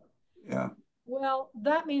 really? yeah. Well,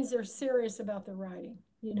 that means they're serious about the writing.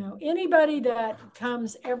 You know, anybody that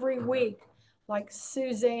comes every week, like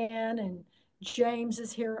Suzanne and James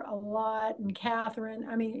is here a lot, and Catherine.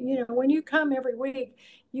 I mean, you know, when you come every week,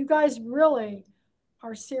 you guys really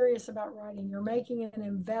are serious about writing. You're making an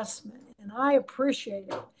investment, and I appreciate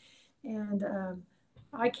it. And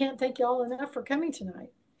I can't thank y'all enough for coming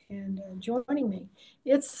tonight and joining me.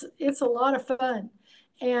 It's a lot of fun.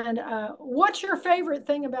 And what's your favorite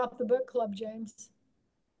thing about the book club, James?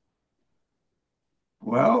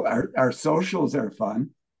 Well, our socials are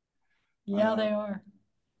fun. Yeah, Uh, they are.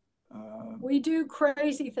 uh, We do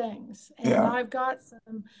crazy things, and yeah, I've got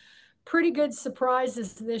some pretty good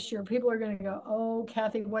surprises this year. People are going to go, "Oh,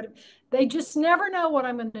 Kathy, what?" They just never know what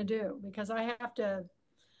I'm going to do because I have to,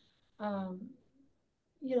 um,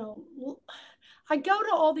 you know, I go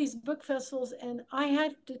to all these book festivals, and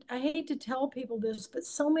I hate to tell people this, but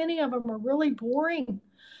so many of them are really boring.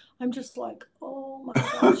 I'm just like, oh my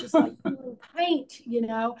gosh, it's like doing paint, you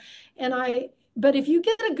know. And but if you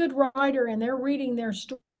get a good writer and they're reading their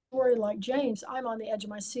story like James, I'm on the edge of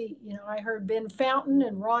my seat. You know, I heard Ben Fountain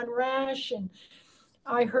and Ron Rash, and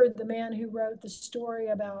I heard the man who wrote the story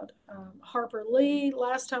about Harper Lee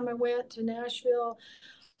last time I went to Nashville.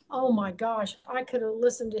 Oh my gosh, I could have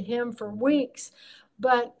listened to him for weeks.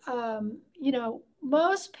 But, you know,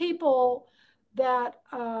 most people that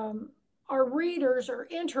are readers are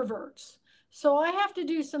introverts. So I have to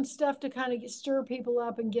do some stuff to kind of stir people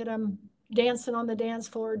up and get them dancing on the dance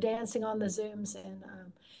floor, dancing on the Zooms. And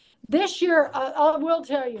this year, I will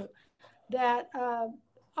tell you that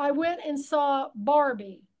I went and saw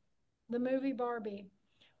Barbie, the movie Barbie,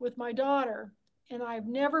 with my daughter. And I've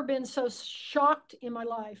never been so shocked in my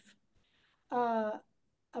life uh,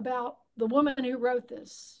 about the woman who wrote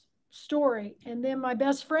this story. And then my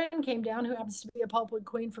best friend came down, who happens to be a Pulpwood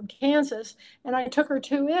Queen from Kansas, and I took her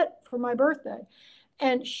to it for my birthday.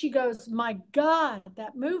 And she goes, "My God,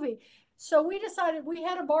 that movie." So we decided we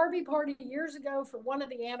had a Barbie party years ago for one of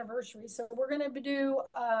the anniversaries. So we're going to do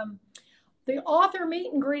the author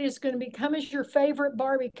meet and greet is going to become as your favorite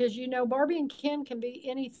Barbie because you know Barbie and Ken can be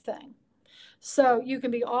anything. So you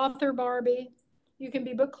can be author Barbie, you can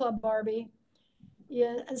be book club Barbie,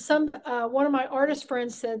 yeah, and one of my artist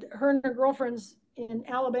friends said her and her girlfriends in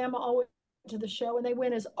Alabama all went to the show and they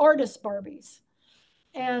went as artist Barbies.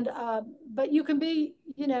 And but you can be,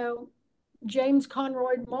 you know, James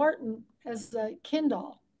Conroyd Martin as a Ken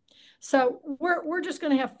doll. So we're just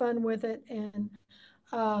going to have fun with it,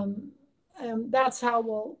 um, and that's how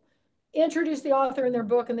we'll introduce the author in their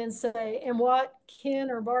book, and then say, "And what Ken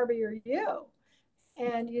or Barbie are you?"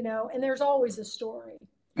 And you know, and there's always a story.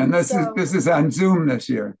 and So this is on Zoom this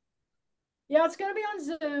year. yeah, it's going to be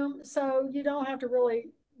on Zoom, so you don't have to really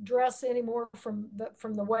dress anymore from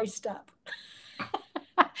the waist up.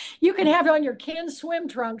 You can have on your Ken swim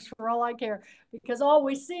trunks for all I care, because all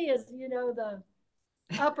we see is, you know, the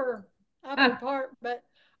upper part. But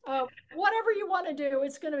whatever you want to do,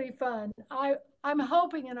 it's going to be fun. I'm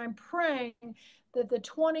hoping and I'm praying that the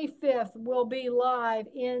 25th will be live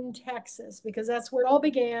in Texas because that's where it all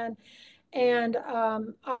began. And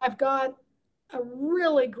I've got a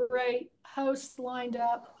really great host lined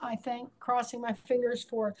up, I think, crossing my fingers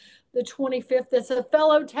for the 25th. It's a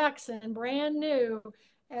fellow Texan, brand new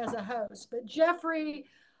as a host, but Jeffrey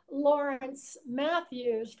Lawrence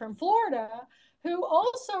Matthews from Florida, who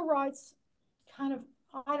also writes kind of,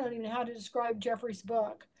 I don't even know how to describe Jeffrey's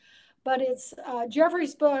book, but it's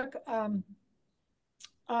Jeffrey's book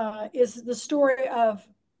is the story of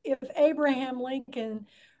if Abraham Lincoln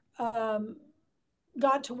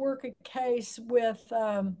got to work a case with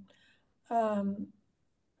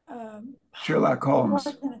Sherlock Holmes.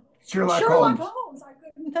 Sherlock Holmes. I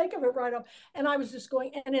couldn't think of it right off. And I was just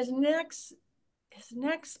going, and his next,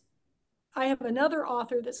 I have another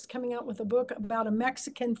author that's coming out with a book about a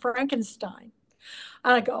Mexican Frankenstein.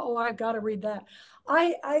 And I go, oh, I've got to read that.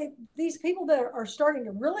 These people that are starting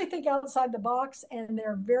to really think outside the box, and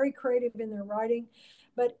they're very creative in their writing.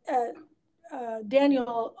 But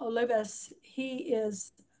Daniel Olives, he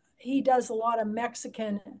does a lot of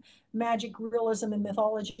Mexican magic realism and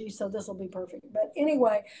mythology, so this will be perfect. But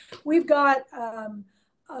anyway, we've got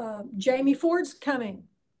Jamie Ford's coming,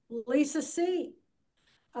 Lisa C.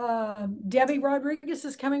 Debbie Rodriguez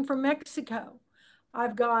is coming from Mexico.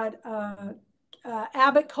 I've got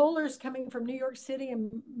Abbott Kohler's coming from New York City,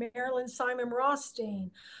 and Marilyn Simon Rothstein.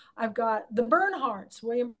 I've got the Bernhardts.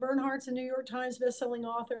 William Bernhardt's a New York Times bestselling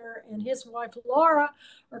author, and his wife Laura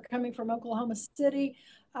are coming from Oklahoma City.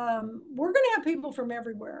 We're going to have people from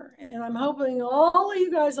everywhere, and I'm hoping all of you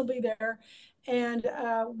guys will be there. And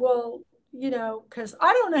we'll, because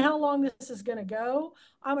I don't know how long this is going to go.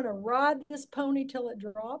 I'm going to ride this pony till it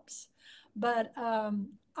drops. But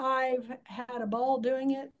I've had a ball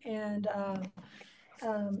doing it, and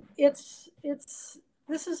this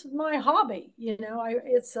is my hobby.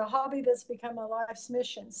 It's a hobby that's become my life's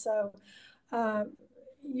mission. So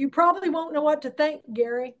you probably won't know what to think,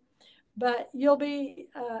 Gary, but you'll be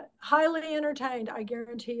highly entertained, I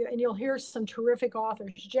guarantee you, and you'll hear some terrific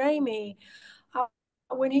authors. Jamie,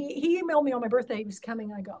 when he emailed me on my birthday, he was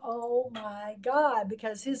coming. I go, oh my God,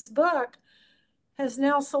 because his book has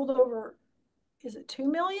now sold over, is it 2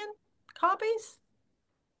 million copies?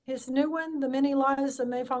 His new one, The Many Lives of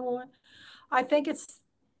Mayfang one. I think it's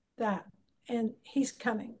that, and he's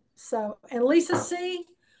coming. So, and Lisa C.,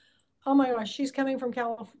 oh my gosh, she's coming from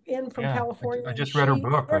California. I just read her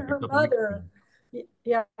book like her mother.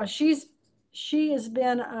 Yeah, she has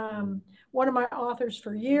been one of my authors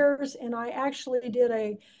for years, and I actually did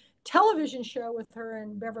a television show with her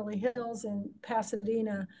in Beverly Hills in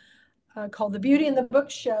Pasadena called The Beauty and the Book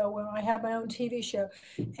Show, when I had my own TV show.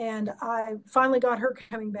 And I finally got her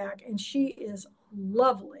coming back, and she is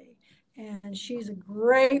lovely. And she's a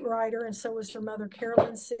great writer, and so is her mother,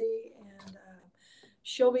 Carolyn C. And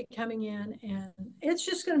she'll be coming in, and it's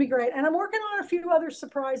just going to be great. And I'm working on a few other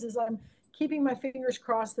surprises. I'm keeping my fingers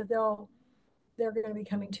crossed that they're going to be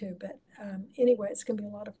coming too. But anyway, it's going to be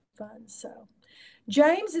a lot of fun. So,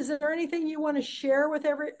 James, is there anything you want to share with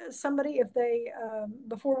somebody if they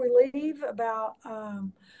before we leave about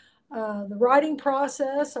the writing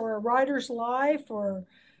process or a writer's life, or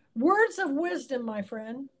words of wisdom, my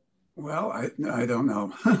friend? Well, I don't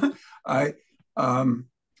know. I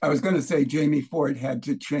was going to say Jamie Ford had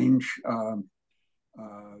to change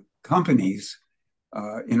companies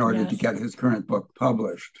in order to get his current book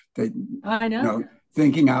published. I know.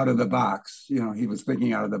 Thinking out of the box. He was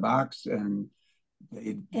thinking out of the box, and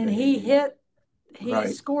he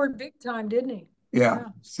scored big time, didn't he? Yeah.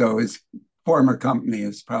 So his former company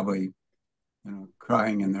is probably,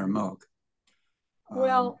 crying in their milk.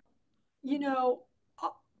 Well,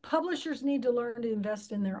 publishers need to learn to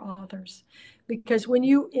invest in their authors, because when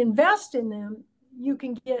you invest in them, you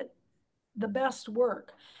can get the best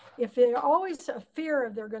work. If they're always a fear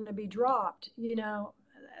of they're going to be dropped,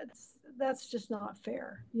 that's just not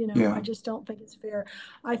fair. I just don't think it's fair.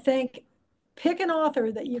 I think pick an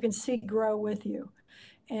author that you can see grow with you,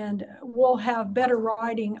 and we'll have better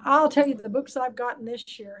writing. I'll tell you, the books I've gotten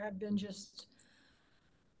this year have been just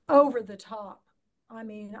over the top. I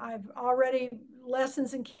mean, I've already,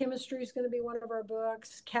 Lessons in Chemistry is going to be one of our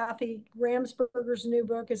books. Kathy Ramsberger's new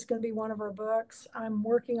book is going to be one of our books. I'm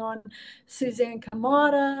working on Suzanne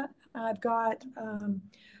Kamada. I've got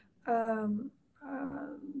the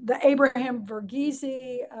Abraham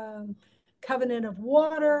Verghese Covenant of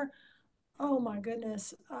Water. Oh my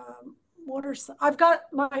goodness. I've got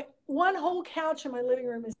my one whole couch in my living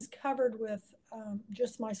room is covered with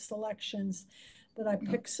just my selections that I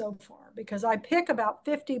picked so far, because I pick about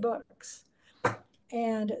 50 books,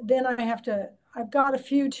 and then I've got a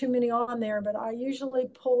few too many on there, but I usually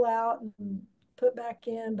pull out and put back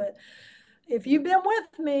in. But if you've been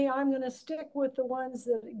with me, I'm going to stick with the ones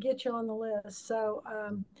that get you on the list. So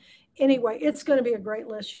anyway, it's going to be a great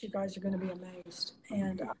list. You guys are going to be amazed.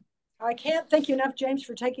 And I can't thank you enough, James,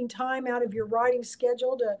 for taking time out of your writing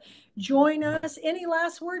schedule to join us. Any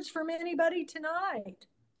last words from anybody tonight?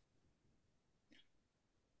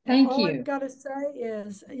 Thank All you. I've got to say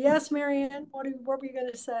is, yes, Marianne, what were you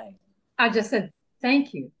going to say? I just said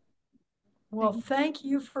thank you. Well, thank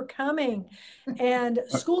you for coming. And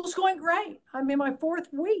school's going great. I'm in my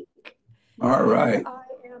 4th week. All right. And I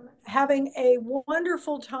am having a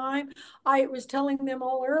wonderful time. I was telling them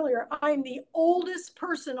all earlier, I'm the oldest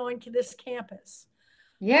person on this campus.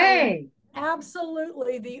 Yay.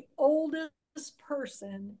 Absolutely the oldest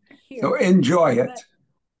person here. So enjoy it. But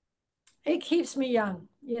it keeps me young.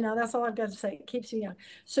 You know, that's all I've got to say. It keeps me young.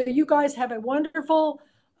 So you guys have a wonderful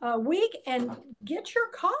week, and get your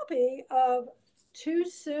copy of Too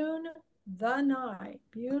Soon the Night.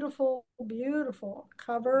 Beautiful, beautiful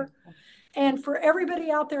cover. And for everybody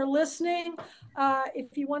out there listening,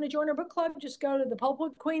 if you want to join our book club, just go to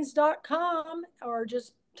thepulpwoodqueens.com or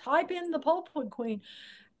just type in the Pulpwood Queen.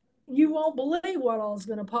 You won't believe what all is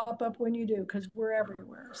going to pop up when you do, because we're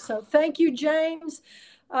everywhere. So thank you, James.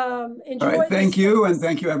 Enjoy. All right, thank you, and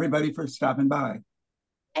thank you everybody for stopping by.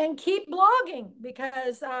 And keep blogging,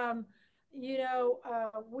 because you know,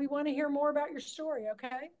 we want to hear more about your story.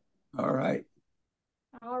 Okay. All right.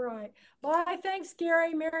 All right. Bye. Thanks,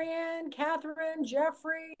 Gary, Marianne, Catherine,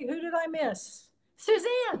 Jeffrey. Who did I miss?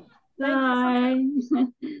 Suzanne. Bye.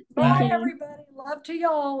 Bye, everybody. Love to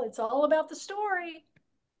y'all. It's all about the story.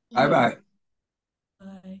 Bye-bye.